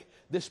way,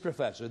 this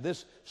professor,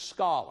 this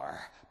scholar,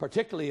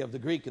 particularly of the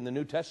Greek in the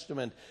New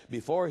Testament,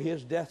 before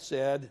his death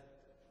said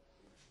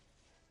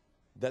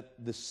that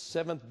the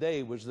seventh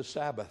day was the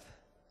Sabbath.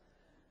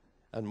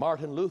 And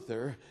Martin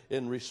Luther,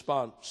 in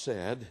response,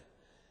 said,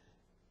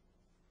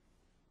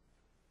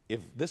 if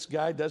this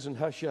guy doesn't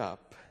hush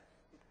up,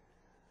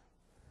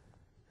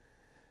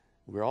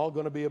 we're all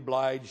going to be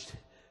obliged.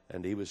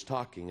 And he was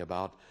talking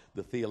about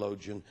the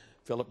theologian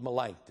Philip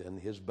Melanchthon,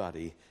 his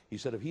buddy. He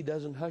said, if he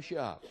doesn't hush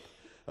up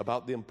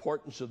about the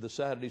importance of the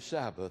Saturday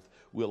Sabbath,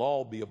 we'll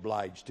all be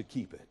obliged to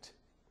keep it.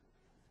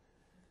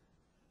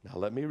 Now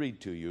let me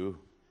read to you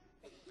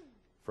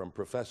from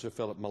Professor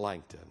Philip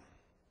Melanchthon.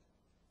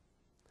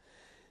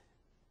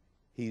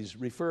 He's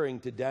referring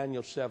to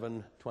Daniel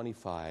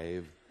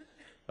 7:25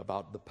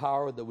 about the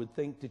power that would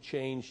think to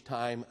change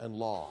time and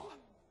law.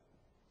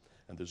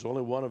 And there's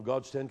only one of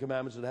God's 10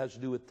 commandments that has to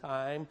do with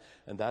time,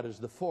 and that is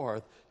the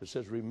fourth. It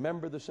says,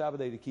 remember the Sabbath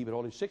day to keep it.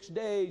 Only 6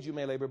 days you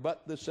may labor,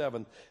 but the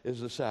seventh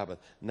is the Sabbath.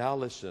 Now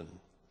listen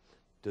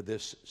to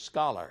this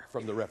scholar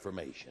from the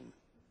Reformation.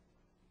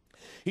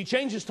 He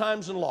changes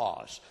times and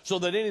laws so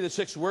that any of the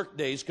 6 work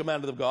days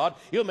commanded of God,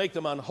 he'll make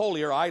them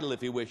unholy or idle if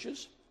he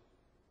wishes.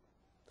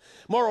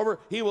 Moreover,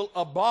 he will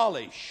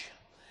abolish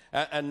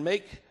and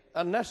make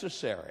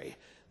unnecessary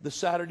the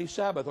Saturday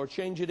Sabbath, or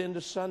change it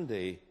into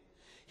Sunday.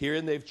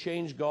 Herein they've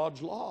changed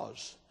God's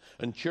laws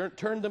and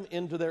turned them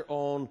into their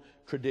own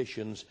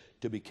traditions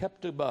to be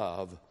kept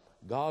above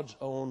God's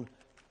own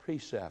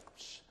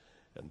precepts.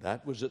 And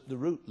that was at the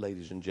root,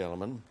 ladies and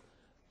gentlemen,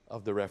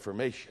 of the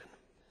Reformation.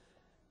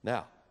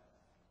 Now,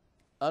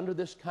 under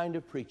this kind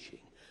of preaching,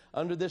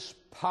 under this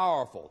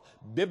powerful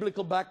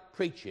biblical back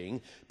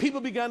preaching,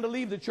 people began to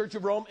leave the Church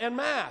of Rome en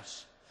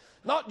masse.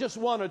 Not just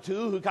one or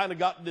two who kind of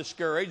got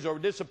discouraged or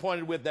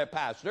disappointed with their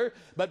pastor,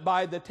 but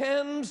by the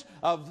tens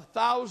of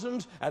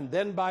thousands and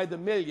then by the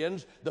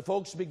millions, the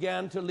folks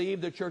began to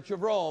leave the Church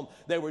of Rome.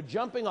 They were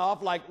jumping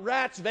off like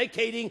rats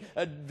vacating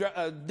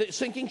a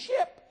sinking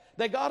ship.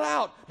 They got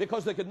out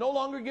because they could no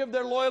longer give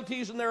their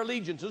loyalties and their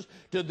allegiances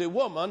to the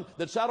woman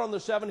that sat on the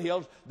 7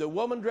 hills, the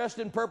woman dressed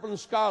in purple and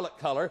scarlet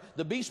color,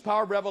 the beast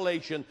power of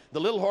Revelation,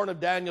 the little horn of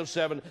Daniel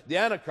 7, the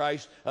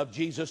Antichrist of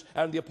Jesus,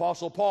 and the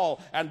Apostle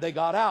Paul. And they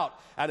got out.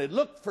 And it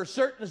looked for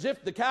certain as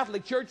if the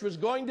Catholic Church was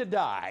going to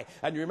die.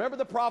 And you remember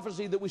the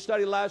prophecy that we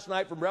studied last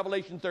night from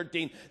Revelation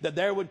 13, that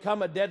there would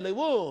come a deadly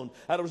wound.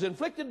 And it was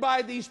inflicted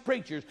by these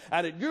preachers.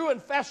 And it grew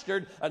and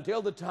festered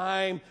until the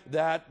time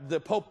that the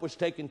Pope was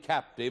taken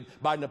captive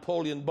by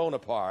Napoleon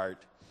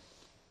Bonaparte.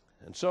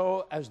 And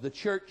so as the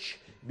church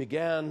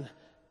began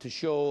to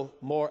show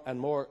more and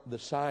more the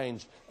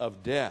signs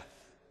of death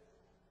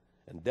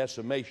and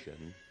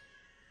decimation,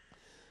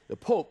 the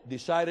Pope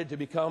decided to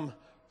become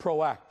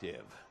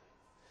proactive.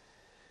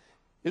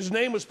 His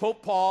name was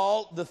Pope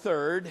Paul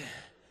III,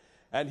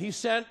 and he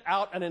sent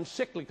out an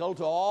encyclical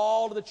to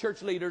all of the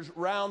church leaders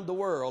around the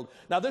world.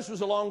 Now, this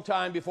was a long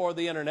time before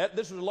the internet.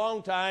 This was a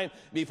long time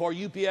before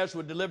UPS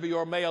would deliver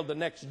your mail the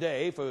next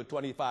day for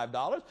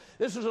 $25.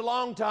 This was a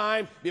long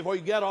time before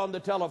you get on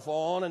the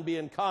telephone and be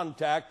in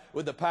contact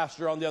with the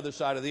pastor on the other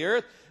side of the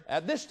earth.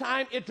 At this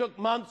time, it took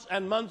months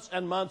and months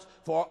and months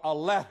for a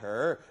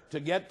letter to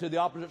get to the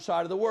opposite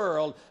side of the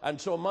world, and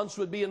so months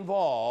would be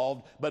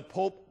involved. But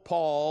Pope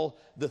Paul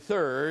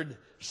III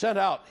sent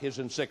out his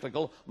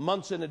encyclical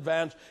months in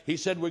advance. He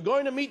said, we're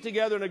going to meet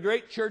together in a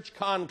great church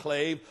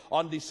conclave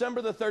on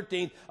December the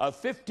 13th of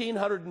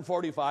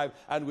 1545,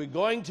 and we're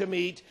going to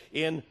meet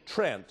in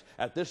Trent.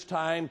 At this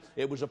time,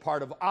 it was a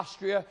part of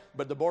Austria,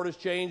 but the borders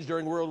changed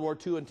during World War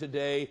II, and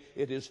today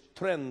it is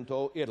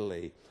Trento,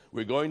 Italy.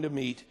 We're going to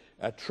meet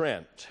at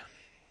Trent.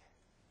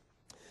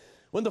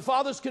 When the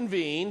fathers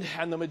convened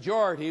and the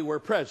majority were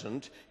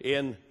present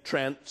in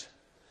Trent,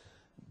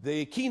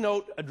 the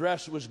keynote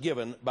address was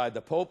given by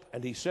the Pope,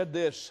 and he said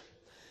this: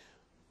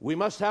 we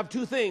must have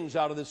two things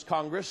out of this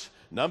Congress.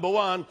 Number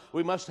one,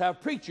 we must have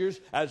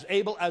preachers as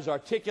able, as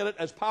articulate,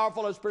 as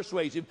powerful, as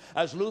persuasive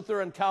as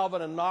Luther and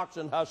Calvin and Knox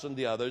and Huss and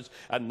the others.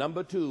 And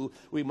number two,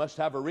 we must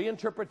have a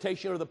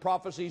reinterpretation of the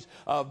prophecies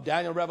of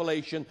Daniel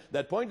Revelation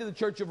that point to the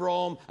Church of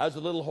Rome as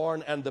the little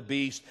horn and the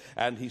beast.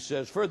 And he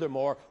says,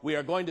 furthermore, we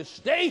are going to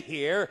stay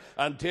here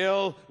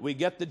until we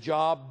get the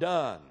job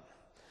done.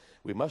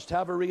 We must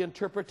have a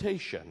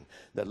reinterpretation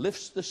that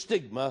lifts the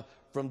stigma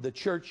from the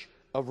Church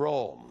of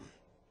Rome.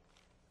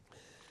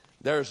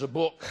 There's a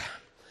book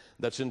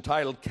that's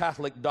entitled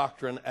Catholic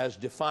Doctrine as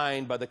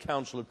Defined by the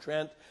Council of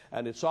Trent,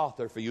 and its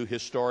author, for you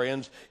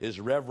historians, is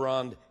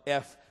Reverend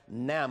F.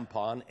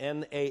 Nampon,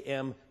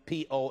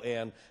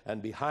 N-A-M-P-O-N,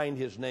 and behind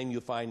his name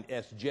you find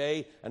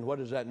S.J., and what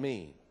does that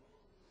mean?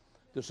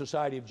 The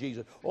Society of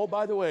Jesus. Oh,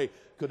 by the way,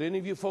 could any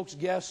of you folks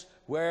guess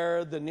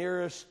where the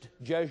nearest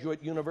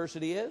Jesuit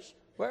university is?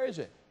 Where is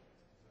it?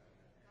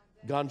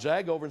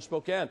 Gonzaga over in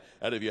Spokane.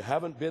 And if you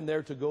haven't been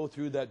there to go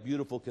through that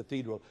beautiful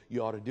cathedral,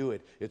 you ought to do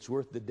it. It's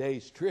worth the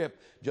day's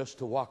trip just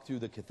to walk through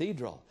the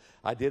cathedral.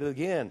 I did it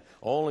again,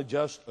 only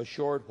just a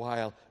short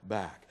while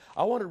back.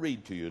 I want to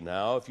read to you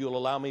now, if you'll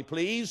allow me,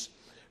 please,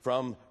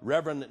 from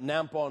Reverend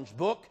Nampon's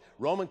book,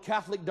 Roman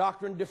Catholic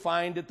Doctrine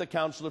Defined at the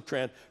Council of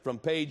Trent, from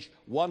page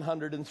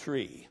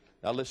 103.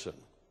 Now listen.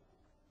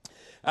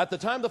 At the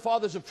time the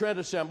Fathers of Trent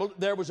assembled,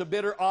 there was a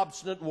bitter,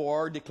 obstinate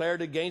war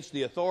declared against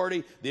the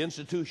authority, the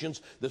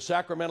institutions, the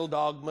sacramental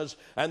dogmas,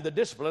 and the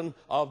discipline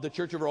of the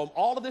Church of Rome.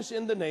 All of this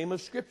in the name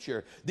of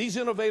Scripture. These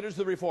innovators,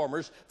 the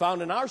Reformers,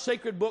 found in our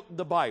sacred book,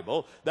 the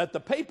Bible, that the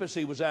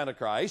papacy was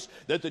Antichrist,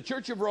 that the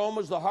Church of Rome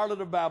was the harlot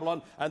of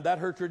Babylon, and that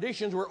her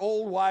traditions were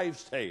old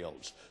wives'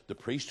 tales. The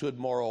priesthood,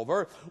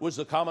 moreover, was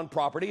the common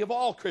property of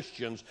all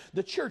Christians.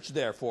 The church,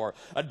 therefore,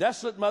 a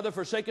desolate mother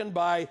forsaken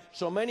by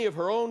so many of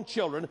her own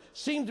children,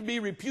 seemed to be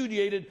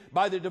repudiated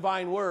by the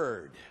divine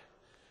word.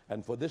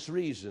 And for this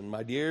reason,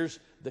 my dears,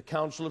 the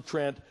Council of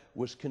Trent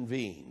was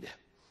convened.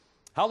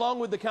 How long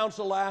would the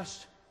council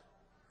last?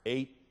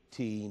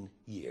 18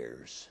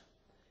 years.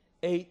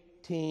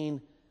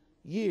 18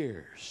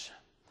 years.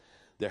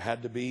 There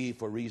had to be,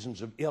 for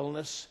reasons of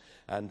illness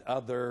and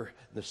other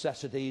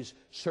necessities,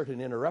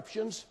 certain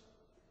interruptions.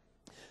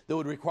 That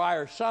would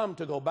require some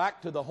to go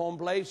back to the home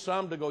place,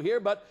 some to go here,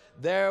 but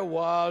there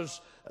was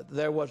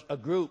a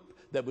group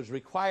that was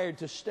required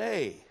to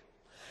stay.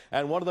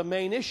 And one of the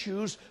main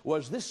issues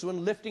was this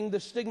one, lifting the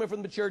stigma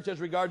from the church as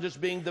regards its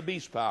being the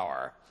beast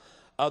power.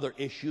 Other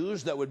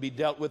issues that would be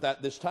dealt with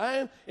at this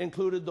time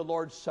included the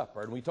Lord's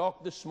Supper. And we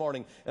talked this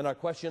morning in our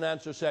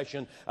question-answer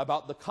session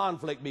about the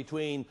conflict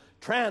between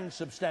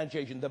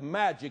transubstantiation, the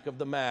magic of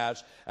the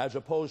Mass, as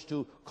opposed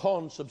to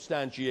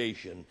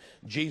consubstantiation.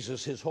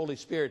 Jesus, His Holy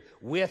Spirit,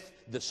 with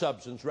the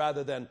substance,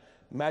 rather than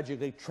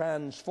magically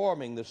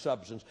transforming the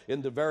substance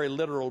in the very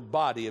literal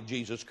body of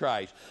Jesus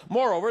Christ.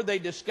 Moreover, they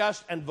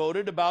discussed and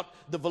voted about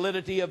the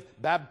validity of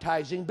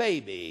baptizing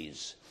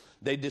babies.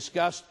 They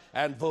discussed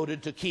and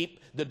voted to keep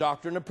the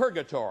doctrine of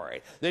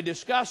purgatory. They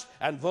discussed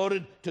and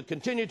voted to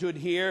continue to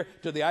adhere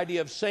to the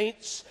idea of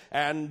saints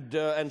and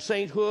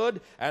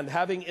sainthood and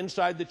having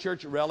inside the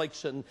church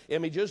relics and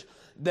images.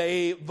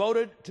 They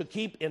voted to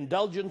keep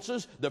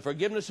indulgences, the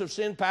forgiveness of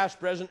sin, past,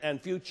 present,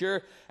 and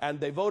future. And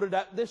they voted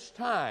at this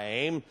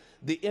time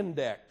the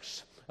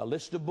index, a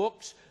list of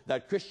books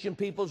that Christian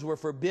peoples were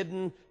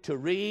forbidden to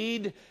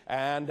read,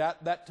 and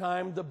at that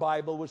time the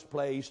Bible was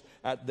placed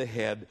at the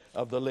head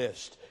of the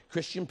list.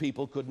 Christian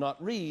people could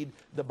not read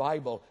the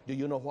Bible. Do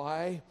you know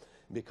why?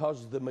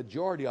 Because the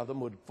majority of them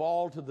would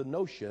fall to the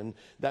notion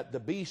that the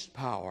beast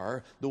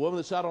power, the woman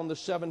that sat on the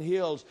 7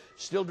 hills,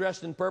 still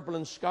dressed in purple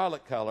and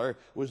scarlet color,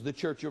 was the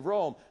Church of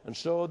Rome, and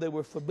so they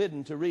were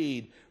forbidden to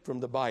read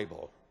from the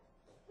Bible.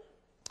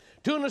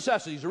 2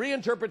 necessities: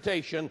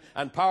 reinterpretation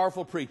and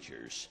powerful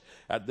preachers.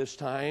 At this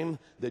time,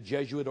 the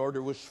Jesuit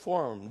order was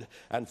formed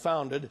and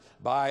founded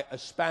by a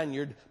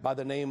Spaniard by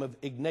the name of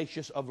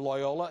Ignatius of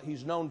Loyola.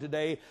 He's known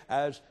today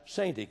as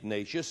Saint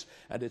Ignatius.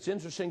 And it's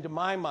interesting to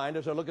my mind,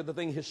 as I look at the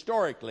thing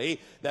historically,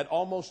 that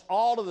almost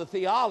all of the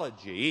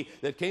theology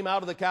that came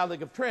out of the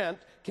Catholic of Trent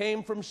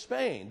came from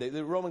Spain.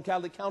 The Roman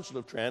Catholic Council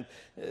of Trent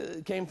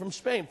came from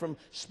Spain, from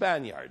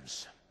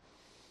Spaniards.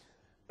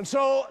 And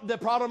so the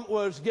problem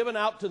was given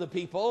out to the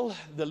people,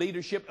 the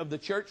leadership of the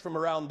church from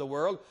around the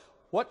world.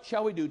 What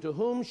shall we do? To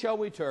whom shall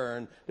we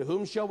turn? To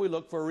whom shall we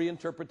look for a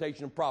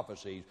reinterpretation of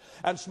prophecies?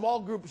 And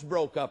small groups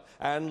broke up,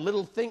 and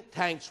little think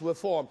tanks were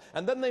formed.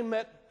 And then they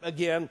met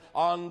again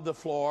on the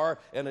floor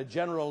in a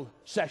general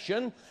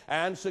session,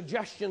 and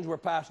suggestions were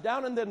passed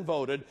down and then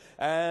voted.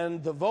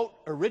 And the vote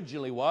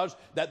originally was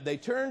that they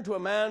turned to a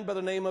man by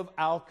the name of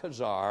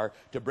Alcazar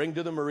to bring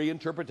to them a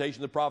reinterpretation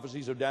of the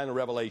prophecies of Daniel and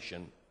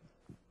Revelation.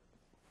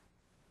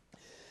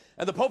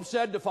 And the Pope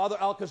said to Father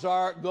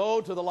Alcazar,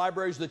 go to the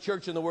libraries of the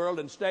church in the world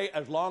and stay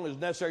as long as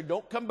necessary.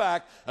 Don't come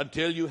back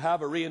until you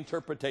have a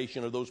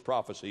reinterpretation of those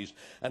prophecies.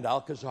 And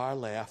Alcazar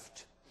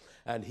left,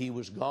 and he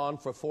was gone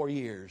for 4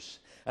 years.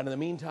 And in the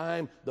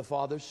meantime, the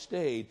father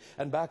stayed.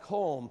 And back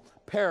home,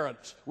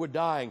 parents were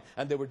dying,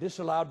 and they were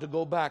disallowed to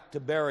go back to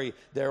bury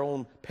their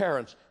own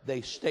parents.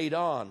 They stayed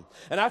on.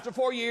 And after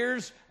 4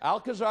 years,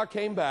 Alcazar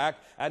came back,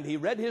 and he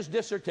read his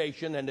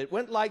dissertation, and it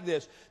went like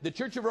this: the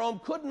Church of Rome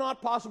could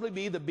not possibly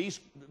be the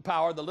beast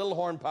power, the little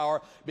horn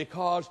power,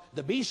 because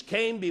the beast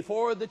came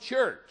before the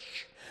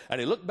church. And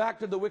he looked back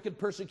to the wicked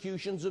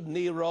persecutions of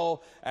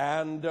Nero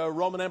and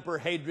Roman Emperor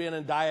Hadrian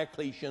and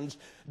Diocletian,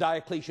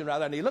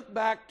 and he looked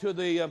back to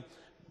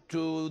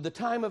the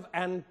time of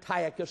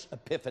Antiochus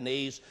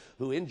Epiphanes,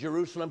 who in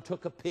Jerusalem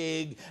took a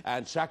pig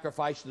and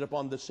sacrificed it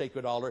upon the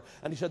sacred altar.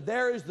 And he said,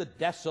 there is the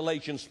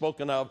desolation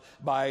spoken of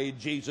by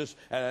Jesus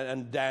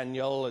and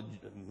Daniel,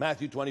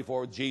 Matthew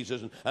 24 with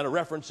Jesus, and a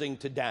referencing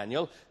to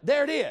Daniel.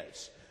 There it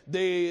is.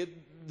 The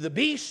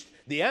beast,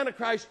 the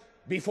Antichrist,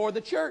 before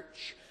the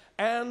church.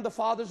 And the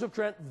fathers of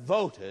Trent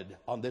voted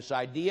on this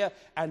idea,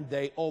 and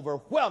they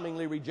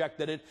overwhelmingly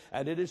rejected it,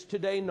 and it is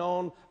today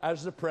known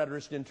as the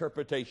preterist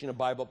interpretation of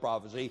Bible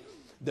prophecy,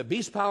 the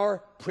beast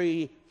power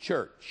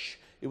pre-church.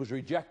 It was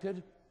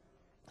rejected.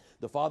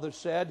 The fathers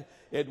said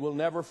it will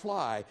never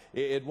fly.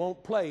 It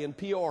won't play in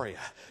Peoria,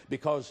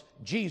 because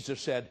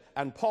Jesus said,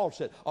 and Paul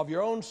said, of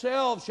your own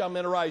selves shall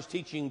men arise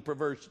teaching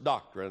perverse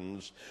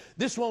doctrines.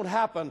 This won't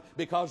happen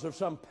because of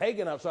some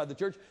pagan outside the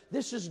church.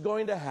 This is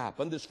going to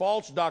happen, this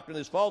false doctrine,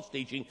 this false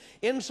teaching,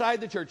 inside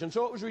the church. And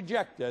so it was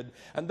rejected.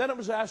 And then it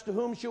was asked, to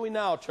whom shall we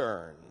now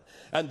turn?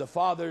 And the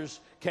fathers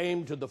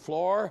came to the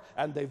floor,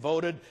 and they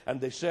voted, and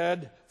they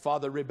said,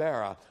 Father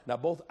Ribera. Now,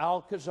 both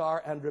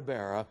Alcazar and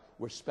Ribera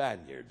were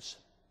Spaniards.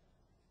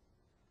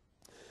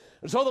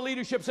 And so the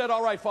leadership said,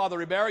 all right, Father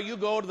Ribera, you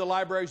go to the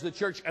libraries of the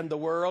church and the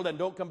world, and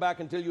don't come back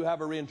until you have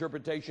a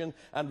reinterpretation.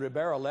 And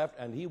Ribera left,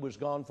 and he was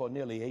gone for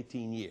nearly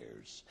 18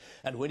 years.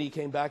 And when he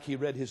came back, he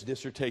read his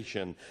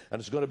dissertation, and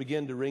it's going to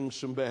begin to ring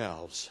some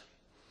bells.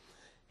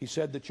 He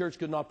said the church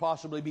could not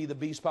possibly be the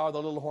beast power, the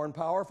little horn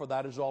power, for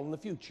that is all in the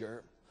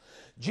future.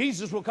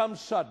 Jesus will come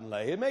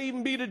suddenly. It may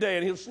even be today,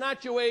 and he'll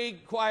snatch away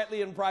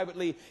quietly and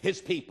privately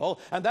his people,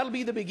 and that'll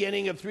be the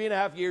beginning of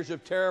 3.5 years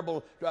of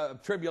terrible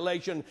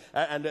tribulation.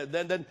 And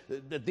then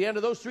at the end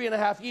of those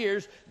 3.5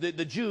 years,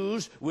 the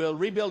Jews will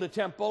rebuild a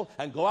temple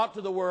and go out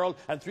to the world,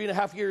 and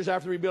 3.5 years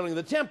after rebuilding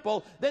the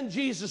temple, then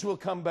Jesus will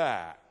come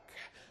back.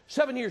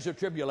 7 years of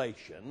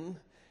tribulation,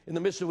 in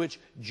the midst of which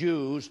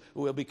Jews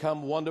will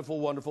become wonderful,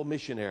 wonderful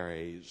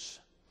missionaries.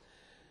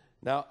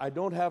 Now, I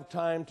don't have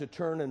time to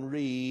turn and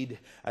read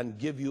and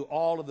give you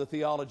all of the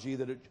theology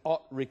that it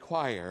ought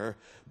require,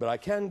 but I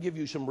can give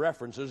you some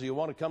references. You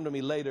want to come to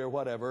me later,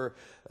 whatever,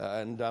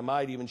 and I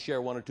might even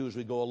share one or two as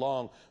we go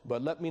along.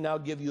 But let me now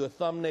give you a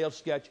thumbnail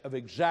sketch of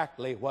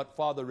exactly what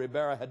Father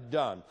Ribera had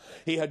done.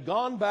 He had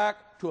gone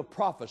back to a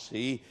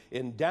prophecy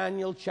in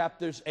Daniel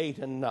chapters 8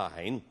 and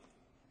 9,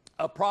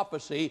 a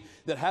prophecy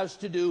that has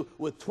to do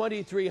with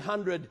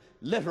 2,300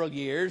 literal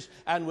years,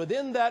 and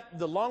within that,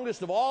 the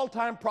longest of all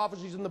time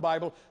prophecies in the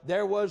Bible,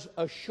 there was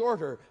a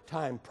shorter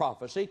time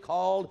prophecy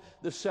called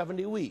the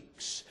 70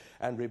 weeks.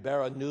 And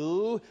Ribera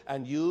knew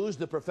and used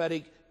the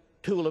prophetic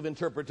tool of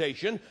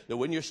interpretation, that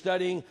when you're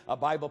studying a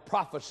Bible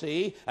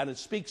prophecy and it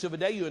speaks of a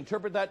day, you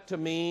interpret that to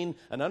mean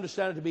and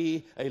understand it to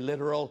be a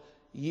literal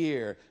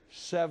year.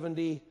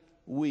 70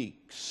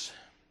 weeks.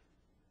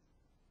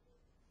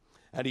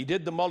 And he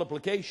did the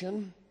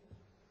multiplication,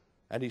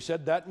 and he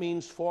said that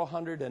means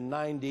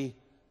 490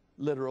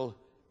 literal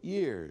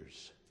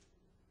years.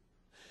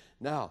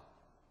 Now,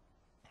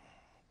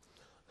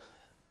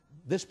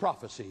 this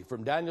prophecy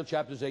from Daniel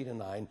chapters 8 and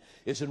 9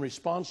 is in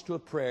response to a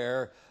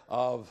prayer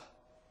of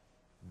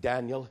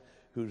Daniel,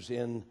 who's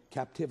in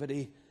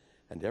captivity.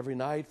 And every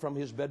night from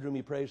his bedroom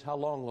he prays, how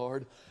long,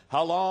 Lord?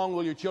 How long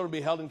will your children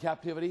be held in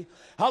captivity?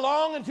 How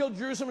long until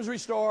Jerusalem is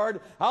restored?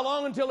 How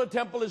long until the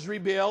temple is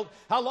rebuilt?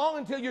 How long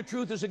until your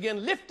truth is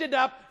again lifted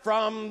up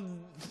from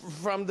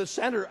the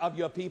center of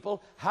your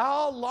people?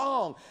 How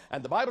long?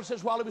 And the Bible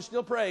says while he was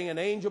still praying, an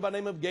angel by the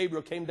name of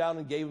Gabriel came down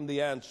and gave him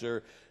the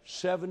answer.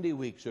 70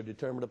 weeks are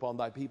determined upon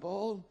thy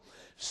people.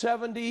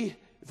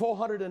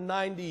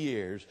 490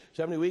 years,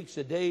 70 weeks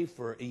a day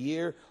for a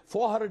year,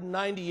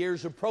 490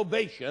 years of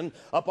probation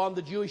upon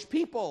the Jewish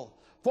people.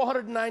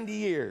 490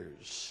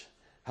 years.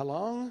 How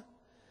long?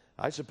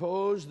 I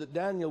suppose that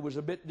Daniel was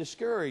a bit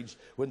discouraged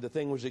when the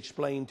thing was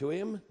explained to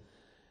him.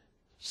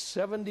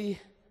 70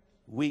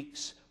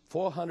 weeks,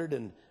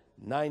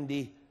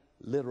 490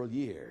 literal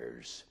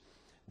years.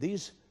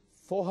 These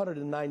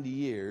 490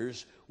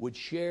 years would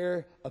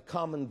share a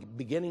common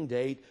beginning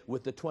date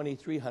with the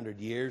 2300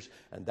 years,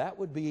 and that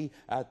would be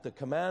at the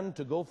command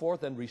to go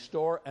forth and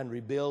restore and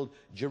rebuild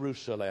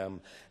Jerusalem.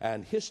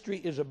 And history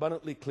is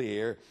abundantly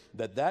clear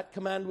that that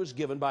command was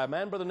given by a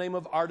man by the name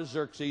of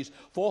Artaxerxes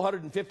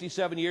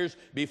 457 years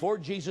before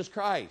Jesus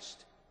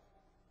Christ.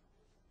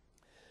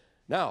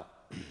 Now,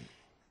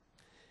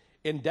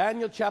 in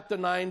Daniel chapter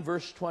 9,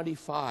 verse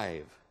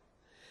 25,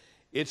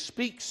 it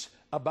speaks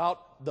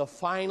about the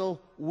final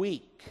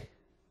week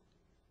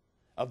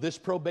of this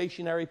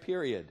probationary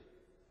period.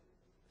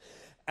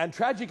 And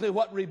tragically,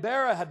 what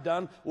Ribera had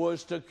done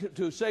was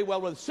to say,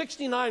 well, with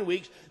 69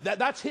 weeks,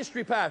 that's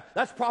history past,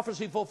 that's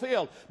prophecy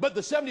fulfilled. But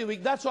the 70th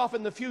week, that's off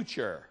in the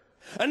future.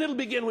 And it'll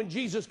begin when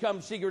Jesus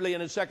comes secretly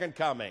in his second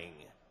coming.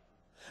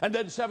 And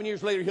then 7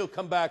 years later, he'll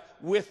come back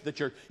with the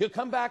church. He'll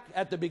come back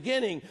at the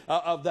beginning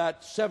of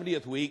that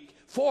 70th week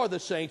for the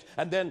saints.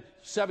 And then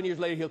 7 years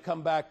later, he'll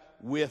come back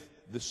with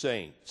the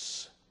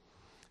saints.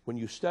 When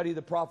you study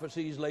the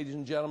prophecies, ladies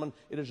and gentlemen,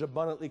 it is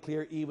abundantly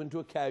clear, even to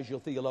a casual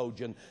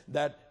theologian,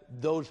 that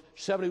those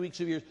 70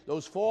 weeks of years,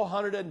 those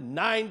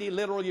 490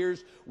 literal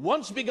years,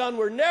 once begun,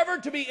 were never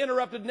to be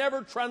interrupted,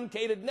 never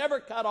truncated,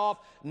 never cut off,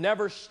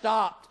 never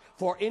stopped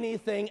for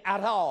anything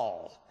at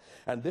all.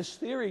 And this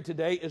theory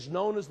today is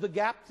known as the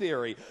gap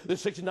theory. The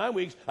 69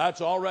 weeks,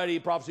 that's already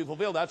prophecy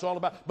fulfilled, that's all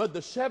about. But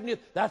the 70th,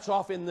 that's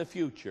off in the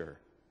future.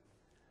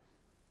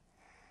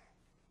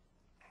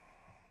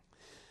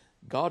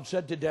 God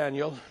said to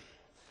Daniel,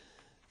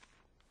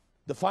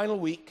 the final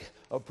week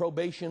of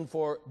probation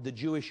for the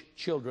Jewish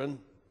children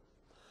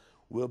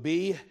will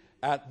be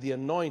at the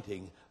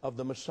anointing of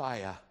the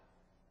Messiah.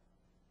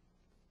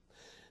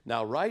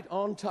 Now, right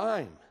on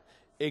time,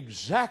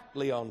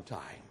 exactly on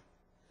time,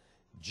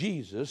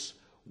 Jesus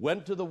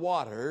went to the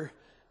water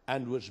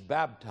and was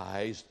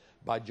baptized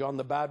by John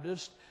the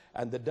Baptist,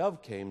 and the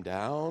dove came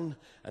down,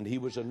 and he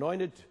was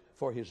anointed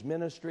for his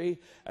ministry,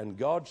 and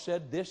God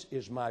said, "This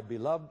is my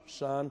beloved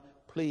Son,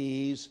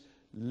 please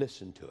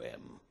listen to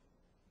him."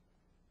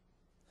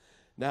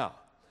 Now,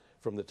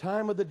 from the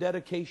time of the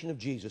dedication of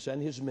Jesus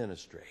and his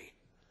ministry,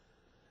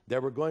 there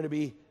were going to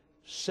be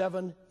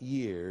 7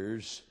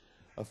 years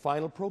of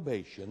final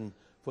probation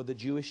for the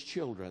Jewish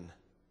children.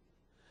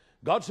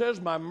 God says,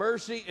 my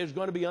mercy is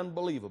going to be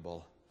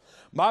unbelievable.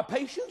 My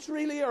patience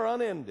really are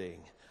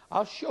unending.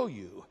 I'll show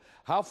you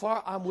how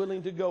far I'm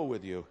willing to go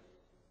with you.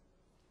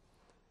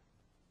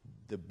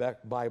 The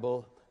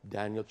Bible,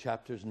 Daniel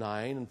chapters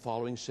 9 and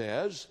following,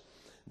 says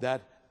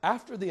that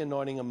after the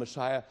anointing of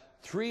Messiah,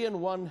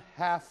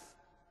 3.5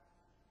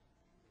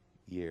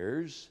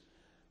 years,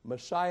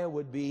 Messiah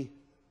would be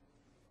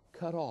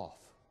cut off.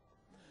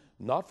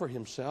 Not for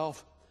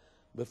himself,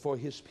 but for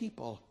his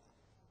people.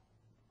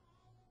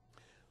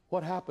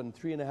 What happened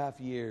 3.5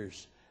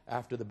 years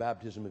after the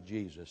baptism of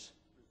Jesus?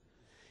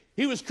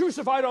 He was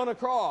crucified on a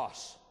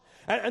cross.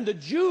 And the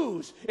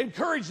Jews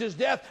encouraged his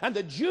death, and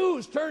the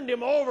Jews turned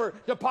him over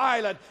to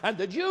Pilate, and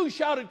the Jews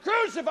shouted,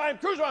 "Crucify him,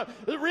 crucify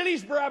him,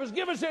 release Barabbas,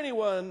 give us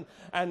anyone."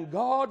 And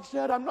God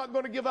said, "I'm not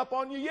going to give up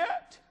on you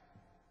yet.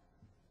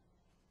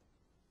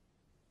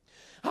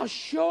 I'll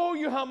show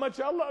you how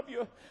much I love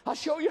you. I'll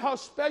show you how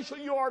special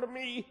you are to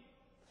me.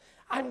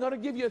 I'm going to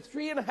give you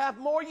 3.5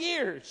 more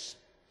years,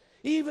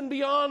 even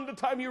beyond the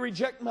time you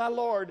reject my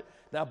Lord."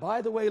 Now,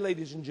 by the way,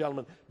 ladies and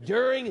gentlemen,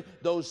 during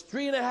those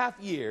 3.5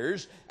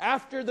 years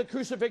after the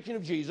crucifixion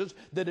of Jesus,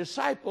 the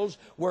disciples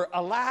were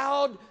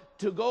allowed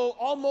to go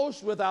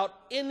almost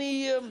without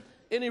any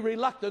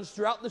reluctance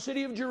throughout the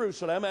city of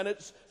Jerusalem and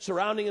its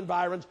surrounding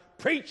environs,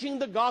 preaching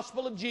the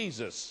gospel of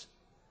Jesus.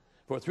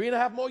 For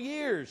 3.5 more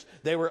years,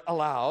 they were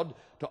allowed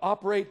to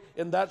operate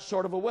in that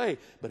sort of a way.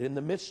 But in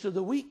the midst of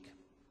the week,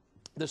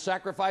 the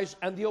sacrifice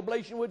and the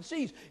oblation would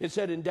cease. It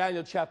said in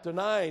Daniel chapter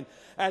 9,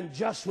 and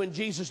just when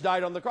Jesus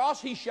died on the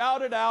cross, he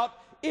shouted out,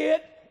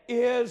 "It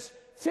is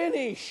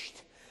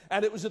finished."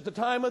 And it was at the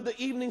time of the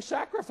evening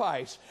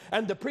sacrifice.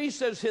 And the priest,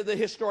 says the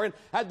historian,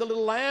 had the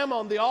little lamb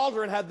on the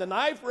altar and had the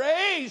knife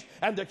raised.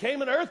 And there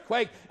came an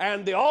earthquake,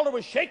 and the altar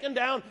was shaken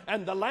down,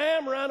 and the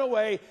lamb ran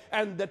away.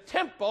 And the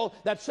temple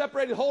that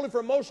separated holy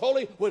from most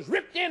holy was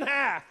ripped in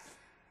half.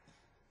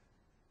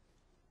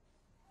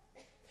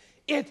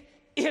 It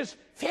is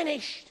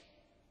finished.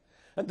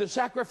 And the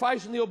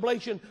sacrifice and the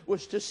oblation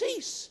was to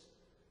cease.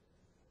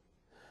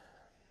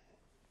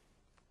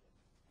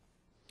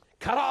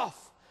 Cut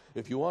off.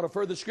 If you want to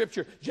further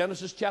scripture,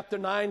 Genesis chapter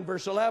 9,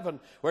 verse 11,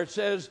 where it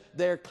says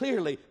they're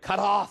clearly cut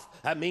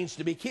off. That means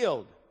to be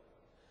killed.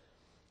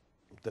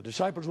 The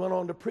disciples went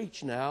on to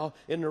preach now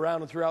in and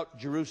around and throughout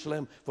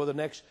Jerusalem for the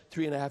next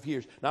 3.5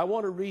 years. Now I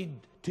want to read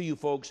to you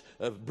folks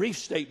a brief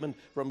statement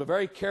from a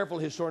very careful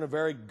historian, a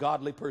very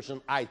godly person,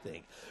 I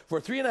think.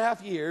 For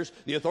 3.5 years,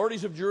 the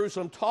authorities of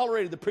Jerusalem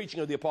tolerated the preaching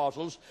of the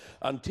apostles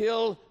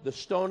until the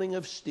stoning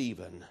of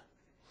Stephen,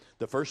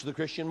 the first of the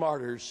Christian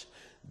martyrs.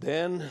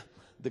 Then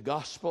the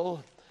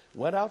gospel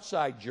went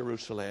outside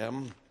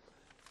Jerusalem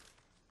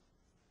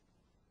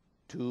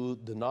to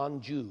the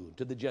non-Jew,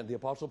 to the Gentile. The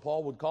Apostle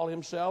Paul would call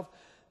himself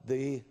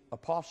the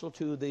apostle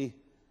to the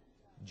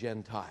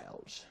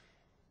Gentiles.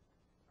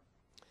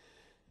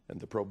 And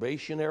the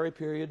probationary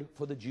period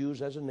for the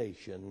Jews as a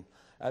nation,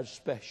 as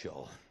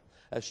special,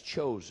 as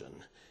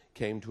chosen,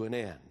 came to an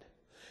end.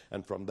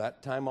 And from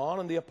that time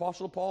on, and the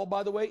Apostle Paul,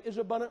 by the way, is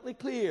abundantly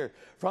clear,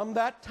 from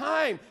that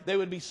time they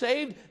would be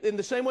saved in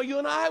the same way you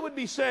and I would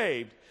be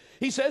saved.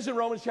 He says in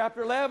Romans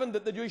chapter 11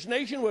 that the Jewish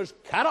nation was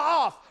cut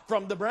off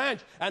from the branch,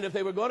 and if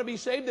they were going to be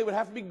saved, they would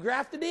have to be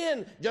grafted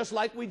in, just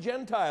like we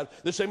Gentiles.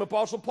 The same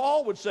Apostle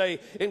Paul would say,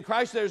 in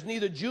Christ there's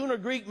neither Jew nor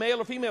Greek,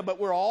 male or female, but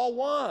we're all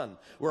one.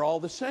 We're all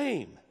the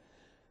same.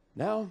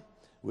 Now,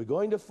 we're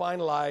going to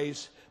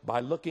finalize by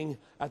looking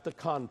at the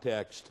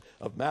context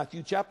of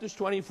Matthew chapters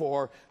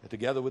 24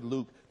 together with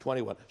Luke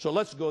 21. So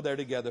let's go there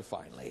together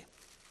finally.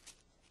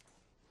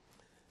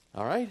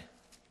 All right?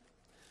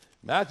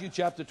 Matthew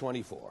chapter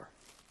 24.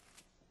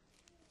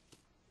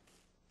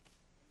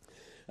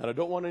 And I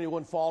don't want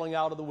anyone falling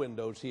out of the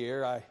windows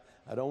here. I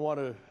don't want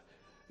to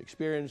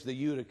experience the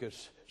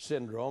Eutychus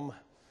syndrome.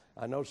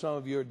 I know some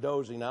of you are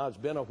dozing now. It's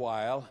been a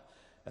while.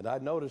 And I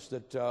noticed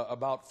that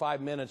about 5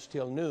 minutes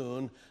till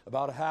noon,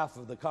 about half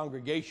of the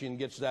congregation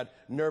gets that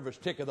nervous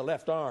tick of the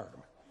left arm.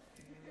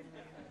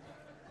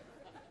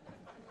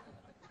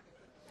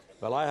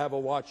 Well, I have a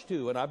watch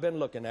too, and I've been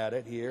looking at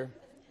it here.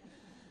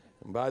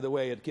 And by the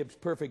way, it keeps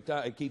perfect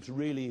time. It keeps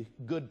really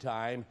good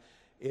time.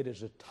 It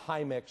is a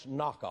Timex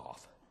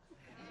knockoff.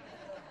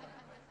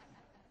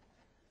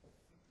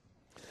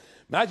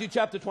 Matthew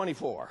chapter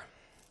 24.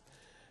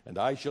 And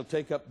I shall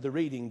take up the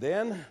reading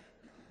then,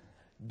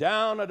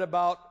 down at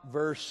about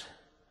verse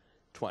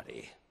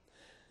 20.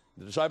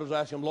 The disciples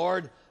asked him,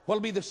 Lord, what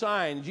will be the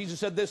sign? Jesus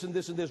said this and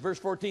this and this. Verse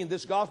 14,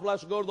 this gospel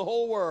has to go to the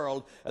whole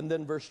world. And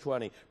then verse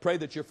 20, pray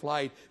that your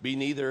flight be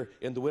neither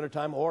in the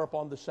wintertime or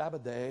upon the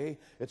Sabbath day.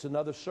 It's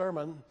another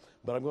sermon,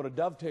 but I'm going to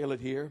dovetail it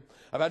here.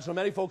 I've had so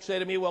many folks say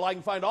to me, well, I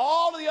can find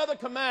all of the other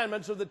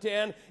commandments of the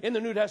 10 in the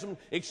New Testament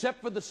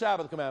except for the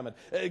Sabbath commandment.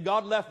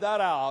 God left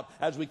that out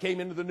as we came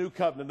into the new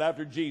covenant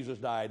after Jesus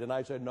died. And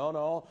I said,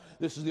 no,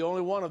 this is the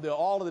only one of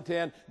all of the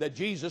 10 that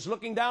Jesus,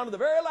 looking down to the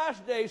very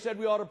last day, said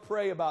we ought to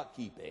pray about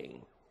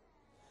keeping.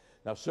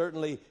 Now,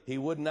 certainly, he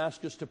wouldn't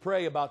ask us to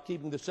pray about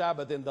keeping the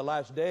Sabbath in the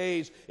last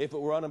days if it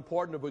were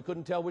unimportant, if we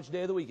couldn't tell which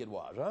day of the week it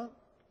was, huh?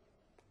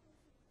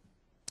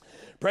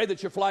 Pray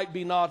that your flight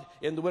be not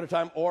in the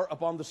wintertime or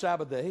upon the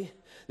Sabbath day.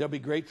 There'll be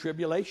great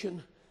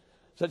tribulation,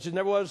 such as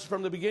never was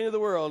from the beginning of the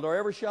world or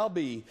ever shall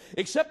be.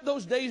 Except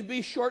those days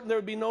be shortened, there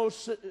would be no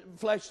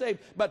flesh saved.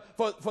 But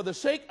for the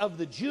sake of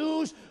the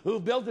Jews who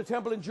built the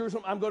temple in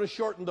Jerusalem, I'm going to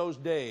shorten those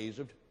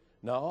days.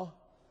 No?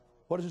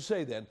 What does it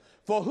say then?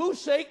 For whose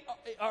sake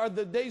are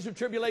the days of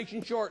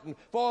tribulation shortened?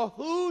 For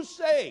whose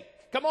sake?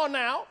 Come on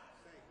now.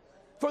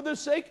 For the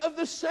sake of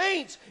the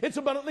saints. It's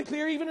abundantly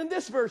clear even in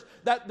this verse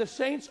that the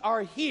saints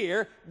are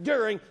here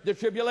during the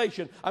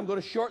tribulation. I'm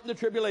going to shorten the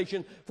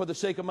tribulation for the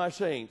sake of my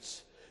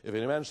saints. If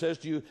any man says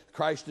to you,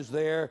 Christ is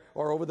there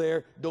or over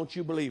there, don't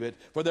you believe it.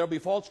 For there will be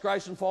false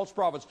Christs and false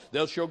prophets.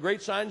 They'll show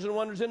great signs and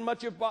wonders in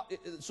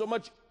so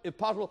much if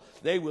possible.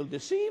 They will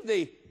deceive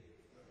thee.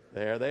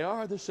 There they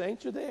are. The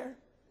saints are there.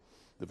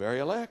 The very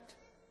elect.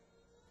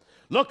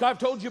 Look, I've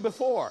told you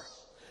before.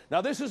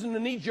 Now, this isn't a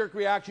knee-jerk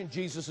reaction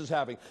Jesus is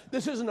having.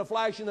 This isn't a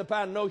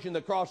flash-in-the-pan notion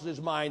that crosses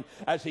his mind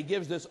as he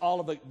gives this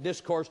Olivet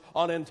discourse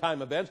on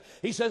end-time events.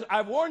 He says,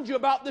 I've warned you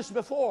about this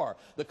before.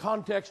 The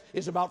context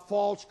is about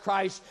false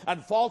Christ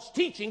and false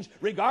teachings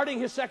regarding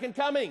his second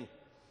coming.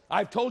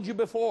 I've told you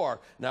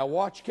before. Now,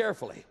 watch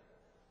carefully.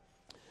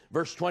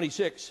 Verse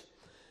 26.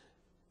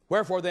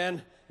 Wherefore,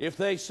 then, if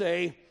they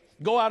say,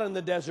 go out in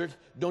the desert,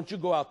 don't you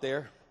go out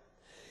there.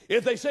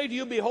 If they say to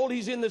you, behold,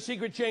 he's in the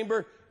secret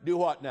chamber, do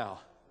what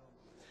now?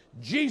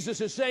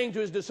 Jesus is saying to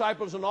his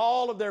disciples and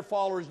all of their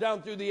followers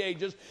down through the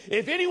ages,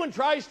 if anyone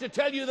tries to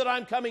tell you that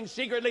I'm coming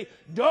secretly,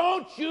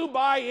 don't you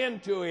buy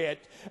into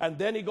it. And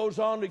then he goes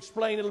on to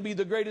explain it'll be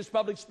the greatest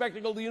public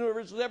spectacle the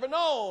universe has ever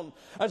known.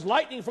 As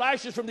lightning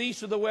flashes from the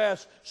east to the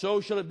west,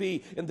 so shall it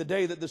be in the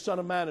day that the Son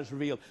of Man is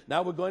revealed.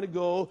 Now we're going to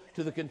go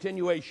to the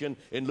continuation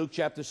in Luke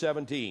chapter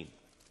 17.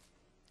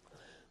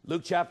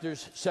 Luke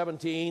chapters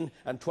 17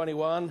 and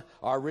 21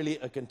 are really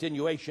a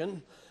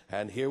continuation.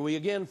 And here we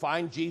again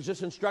find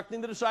Jesus instructing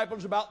the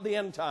disciples about the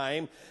end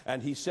time.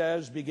 And he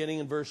says, beginning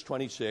in verse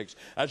 26,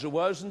 as it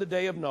was in the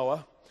day of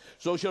Noah,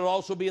 so shall it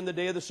also be in the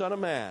day of the Son of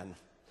Man.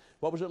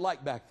 What was it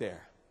like back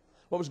there?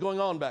 What was going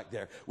on back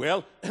there?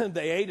 Well,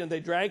 they ate and they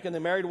drank and they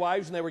married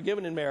wives and they were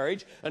given in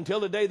marriage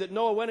until the day that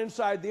Noah went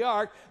inside the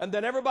ark. And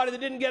then everybody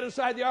that didn't get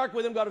inside the ark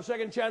with him got a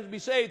second chance to be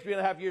saved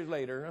 3.5 years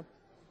later.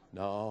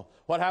 No.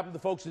 What happened to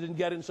the folks that didn't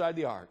get inside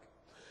the ark?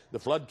 The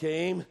flood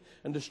came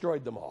and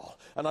destroyed them all.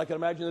 And I can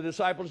imagine the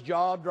disciples'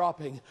 jaw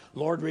dropping.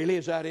 Lord, really,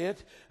 is that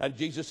it? And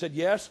Jesus said,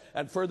 yes,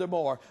 and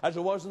furthermore, as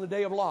it was in the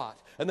day of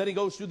Lot. And then he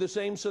goes through the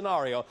same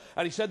scenario.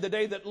 And he said the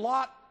day that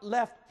Lot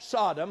left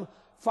Sodom,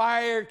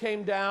 fire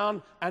came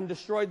down and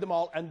destroyed them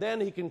all. And then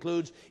he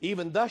concludes,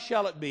 even thus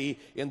shall it be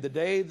in the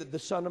day that the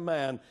Son of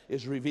Man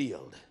is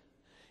revealed.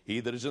 He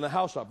that is in the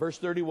house of, verse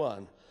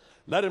 31,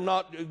 let him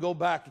not go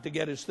back to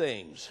get his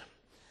things.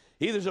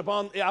 He that is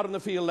out in the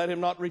field, let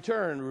him not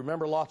return.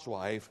 Remember Lot's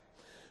wife.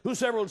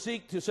 Whosoever will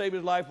seek to save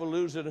his life will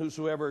lose it, and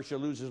whosoever shall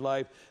lose his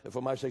life,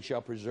 for my sake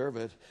shall preserve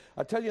it.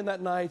 I tell you, in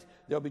that night,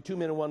 there'll be 2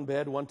 men in one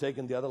bed, one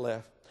taken, the other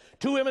left.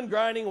 2 women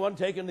grinding, one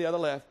taken, the other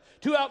left.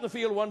 2 out in the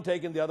field, one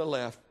taken, the other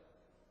left.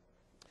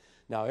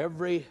 Now,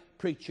 every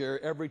preacher,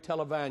 every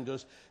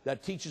televangelist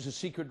that teaches a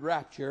secret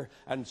rapture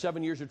and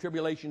 7 years of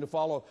tribulation to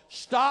follow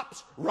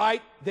stops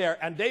right there.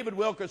 And David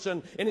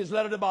Wilkerson, in his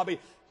letter to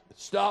Bobby,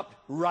 stopped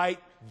right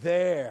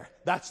there.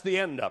 That's the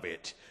end of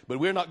it. But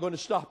we're not going to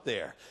stop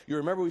there. You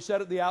remember we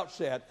said at the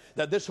outset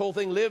that this whole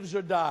thing lives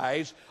or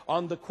dies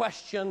on the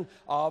question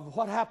of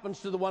what happens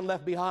to the one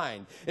left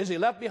behind. Is he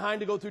left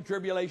behind to go through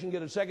tribulation,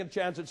 get a second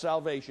chance at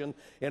salvation?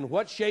 In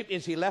what shape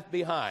is he left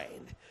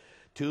behind?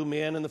 2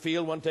 men in the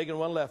field, one taken,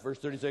 one left, verse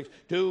 36.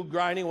 2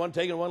 grinding, one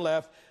taken, one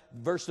left,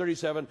 verse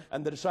 37.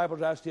 And the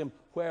disciples asked him,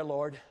 where,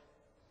 Lord?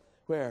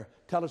 Where?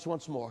 Tell us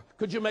once more.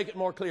 Could you make it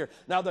more clear?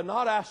 Now, they're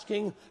not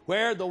asking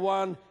where the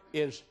one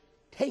is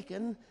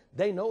taken.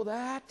 They know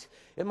that.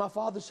 In my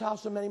Father's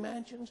house are many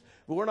mansions.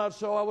 But we're not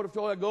so. I would have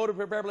told you, go to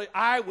prepare a place.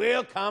 I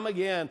will come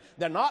again.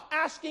 They're not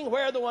asking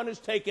where the one is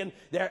taken.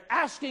 They're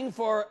asking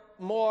for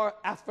more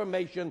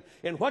affirmation.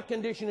 In what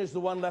condition is the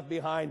one left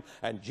behind?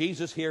 And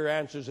Jesus here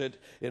answers it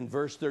in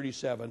verse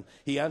 37.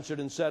 He answered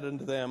and said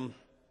unto them,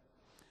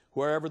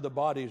 wherever the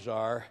bodies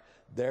are,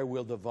 there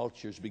will the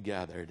vultures be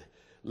gathered.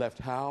 Left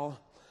how?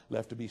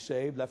 Left to be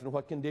saved. Left in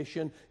what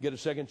condition? Get a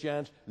second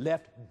chance.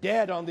 Left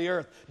dead on the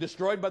earth.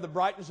 Destroyed by the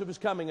brightness of his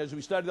coming, as we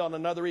studied on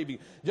another evening.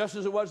 Just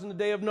as it was in the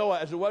day of Noah,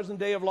 as it was in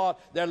the day of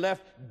Lot, they're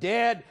left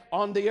dead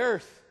on the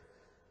earth.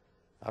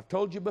 I've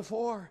told you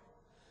before.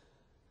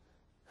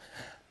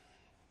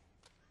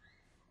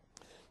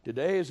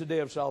 Today is the day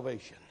of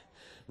salvation.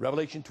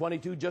 Revelation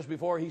 22, just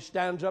before he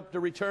stands up to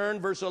return,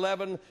 verse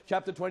 11,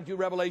 chapter 22,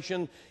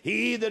 Revelation,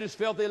 he that is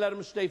filthy, let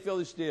him stay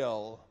filthy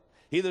still.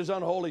 He that is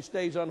unholy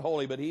stays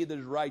unholy, but he that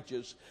is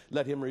righteous,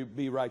 let him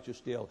be righteous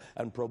still.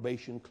 And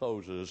probation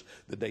closes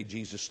the day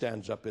Jesus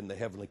stands up in the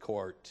heavenly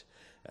court.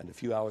 And a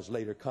few hours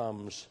later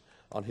comes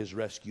on his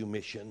rescue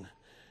mission.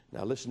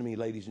 Now listen to me,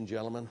 ladies and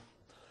gentlemen.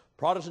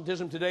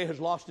 Protestantism today has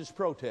lost its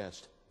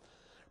protest.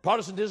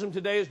 Protestantism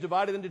today is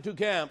divided into 2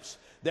 camps.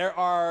 There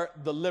are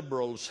the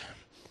liberals,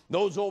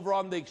 those over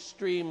on the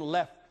extreme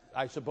left,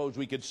 I suppose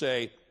we could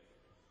say.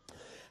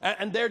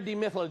 And they're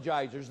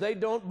demythologizers. They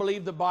don't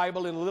believe the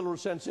Bible in a literal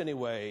sense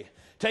anyway.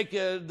 Take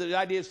the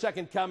idea of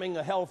second coming,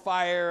 a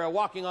hellfire, a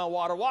walking on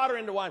water, water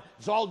into wine.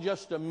 It's all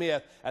just a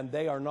myth, and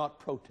they are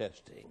not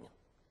protesting.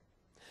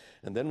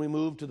 And then we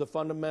move to the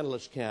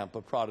fundamentalist camp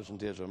of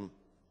Protestantism.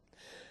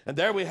 And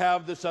there we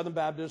have the Southern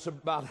Baptists,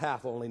 about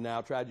half only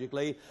now,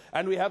 tragically.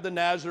 And we have the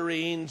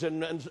Nazarenes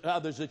and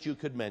others that you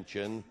could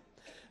mention.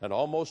 And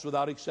almost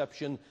without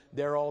exception,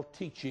 they're all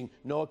teaching,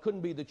 no, it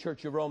couldn't be the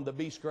Church of Rome, the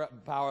beast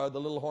power,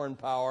 the little horn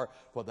power,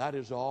 for that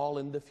is all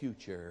in the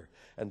future.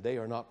 And they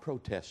are not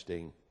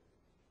protesting.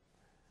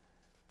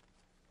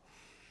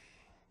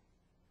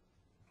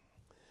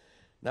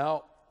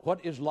 Now, what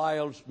is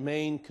Lyle's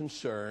main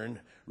concern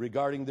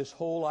regarding this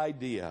whole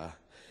idea?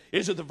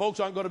 Is it the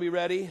folks aren't going to be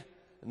ready?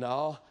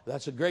 No,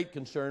 that's a great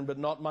concern, but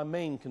not my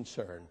main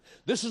concern.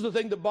 This is the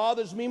thing that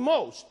bothers me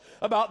most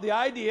about the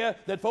idea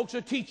that folks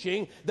are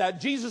teaching that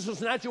Jesus will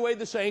snatch away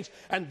the saints,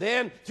 and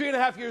then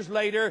 3.5 years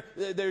later,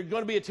 there's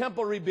going to be a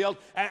temple rebuilt,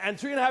 and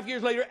 3.5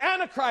 years later, the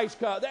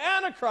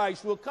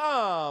Antichrist will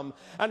come.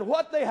 And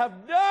what they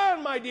have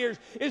done, my dears,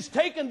 is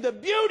taken the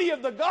beauty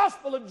of the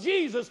gospel of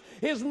Jesus,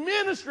 his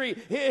ministry,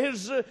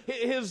 his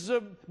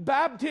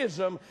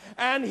baptism,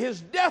 and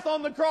his death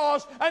on the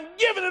cross, and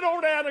given it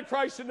over to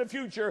Antichrist in the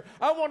future.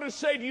 I want to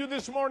say to you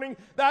this morning,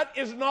 that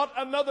is not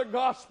another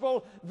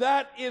gospel.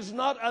 That is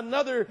not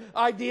another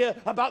idea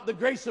about the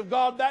grace of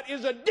God. That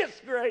is a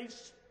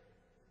disgrace.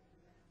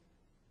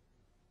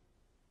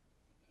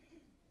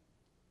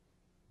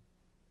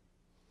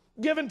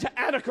 Given to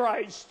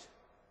Antichrist,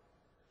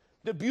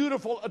 the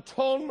beautiful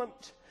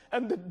atonement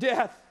and the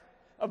death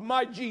of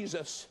my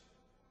Jesus.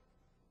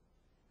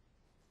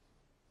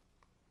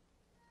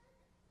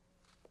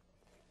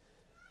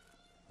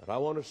 But I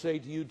want to say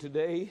to you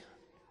today,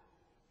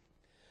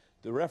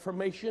 the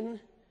Reformation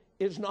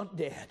is not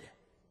dead.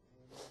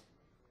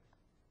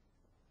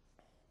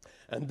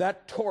 And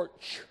that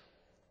torch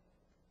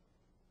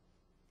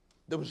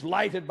that was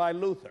lighted by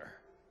Luther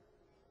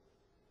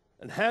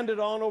and handed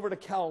on over to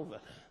Calvin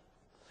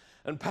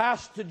and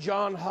passed to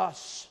John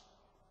Huss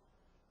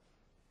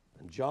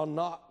and John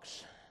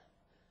Knox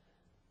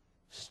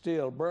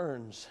still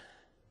burns.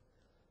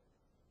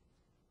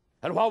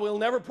 And while we'll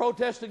never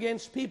protest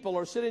against people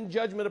or sit in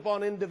judgment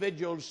upon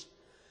individuals,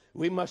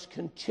 we must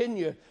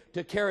continue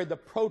to carry the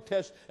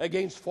protest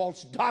against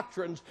false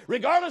doctrines,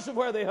 regardless of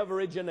where they have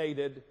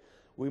originated.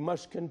 We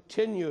must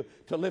continue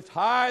to lift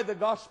high the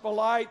gospel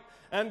light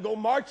and go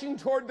marching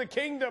toward the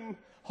kingdom,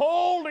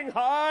 holding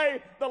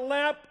high the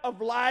lamp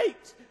of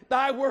light.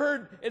 Thy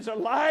word is a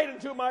light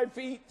unto my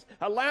feet,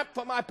 a lamp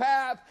for my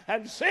path,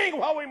 and sing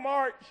while we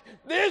march.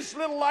 This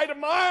little light of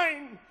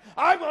mine,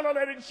 I'm going to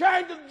let it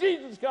shine till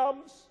Jesus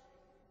comes.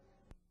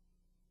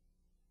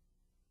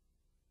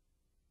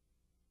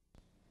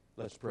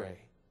 Let's pray.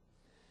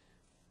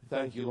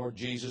 Thank you, Lord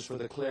Jesus, for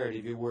the clarity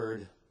of your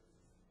word.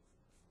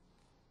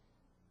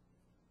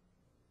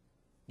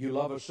 You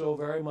love us so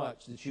very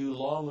much that you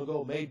long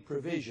ago made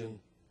provision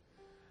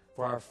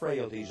for our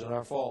frailties and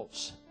our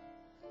faults.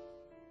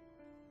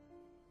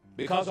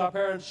 Because our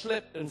parents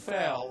slipped and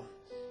fell,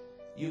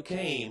 you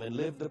came and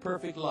lived the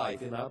perfect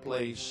life in our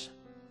place.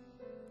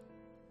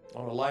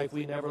 On a life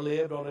we never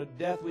lived, on a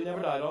death we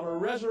never died, on a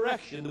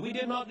resurrection that we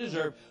did not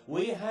deserve,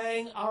 we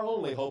hang our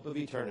only hope of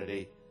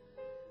eternity.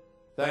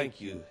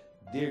 Thank you,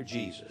 dear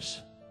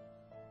Jesus.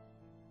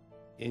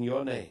 In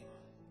your name,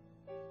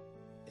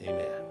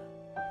 amen.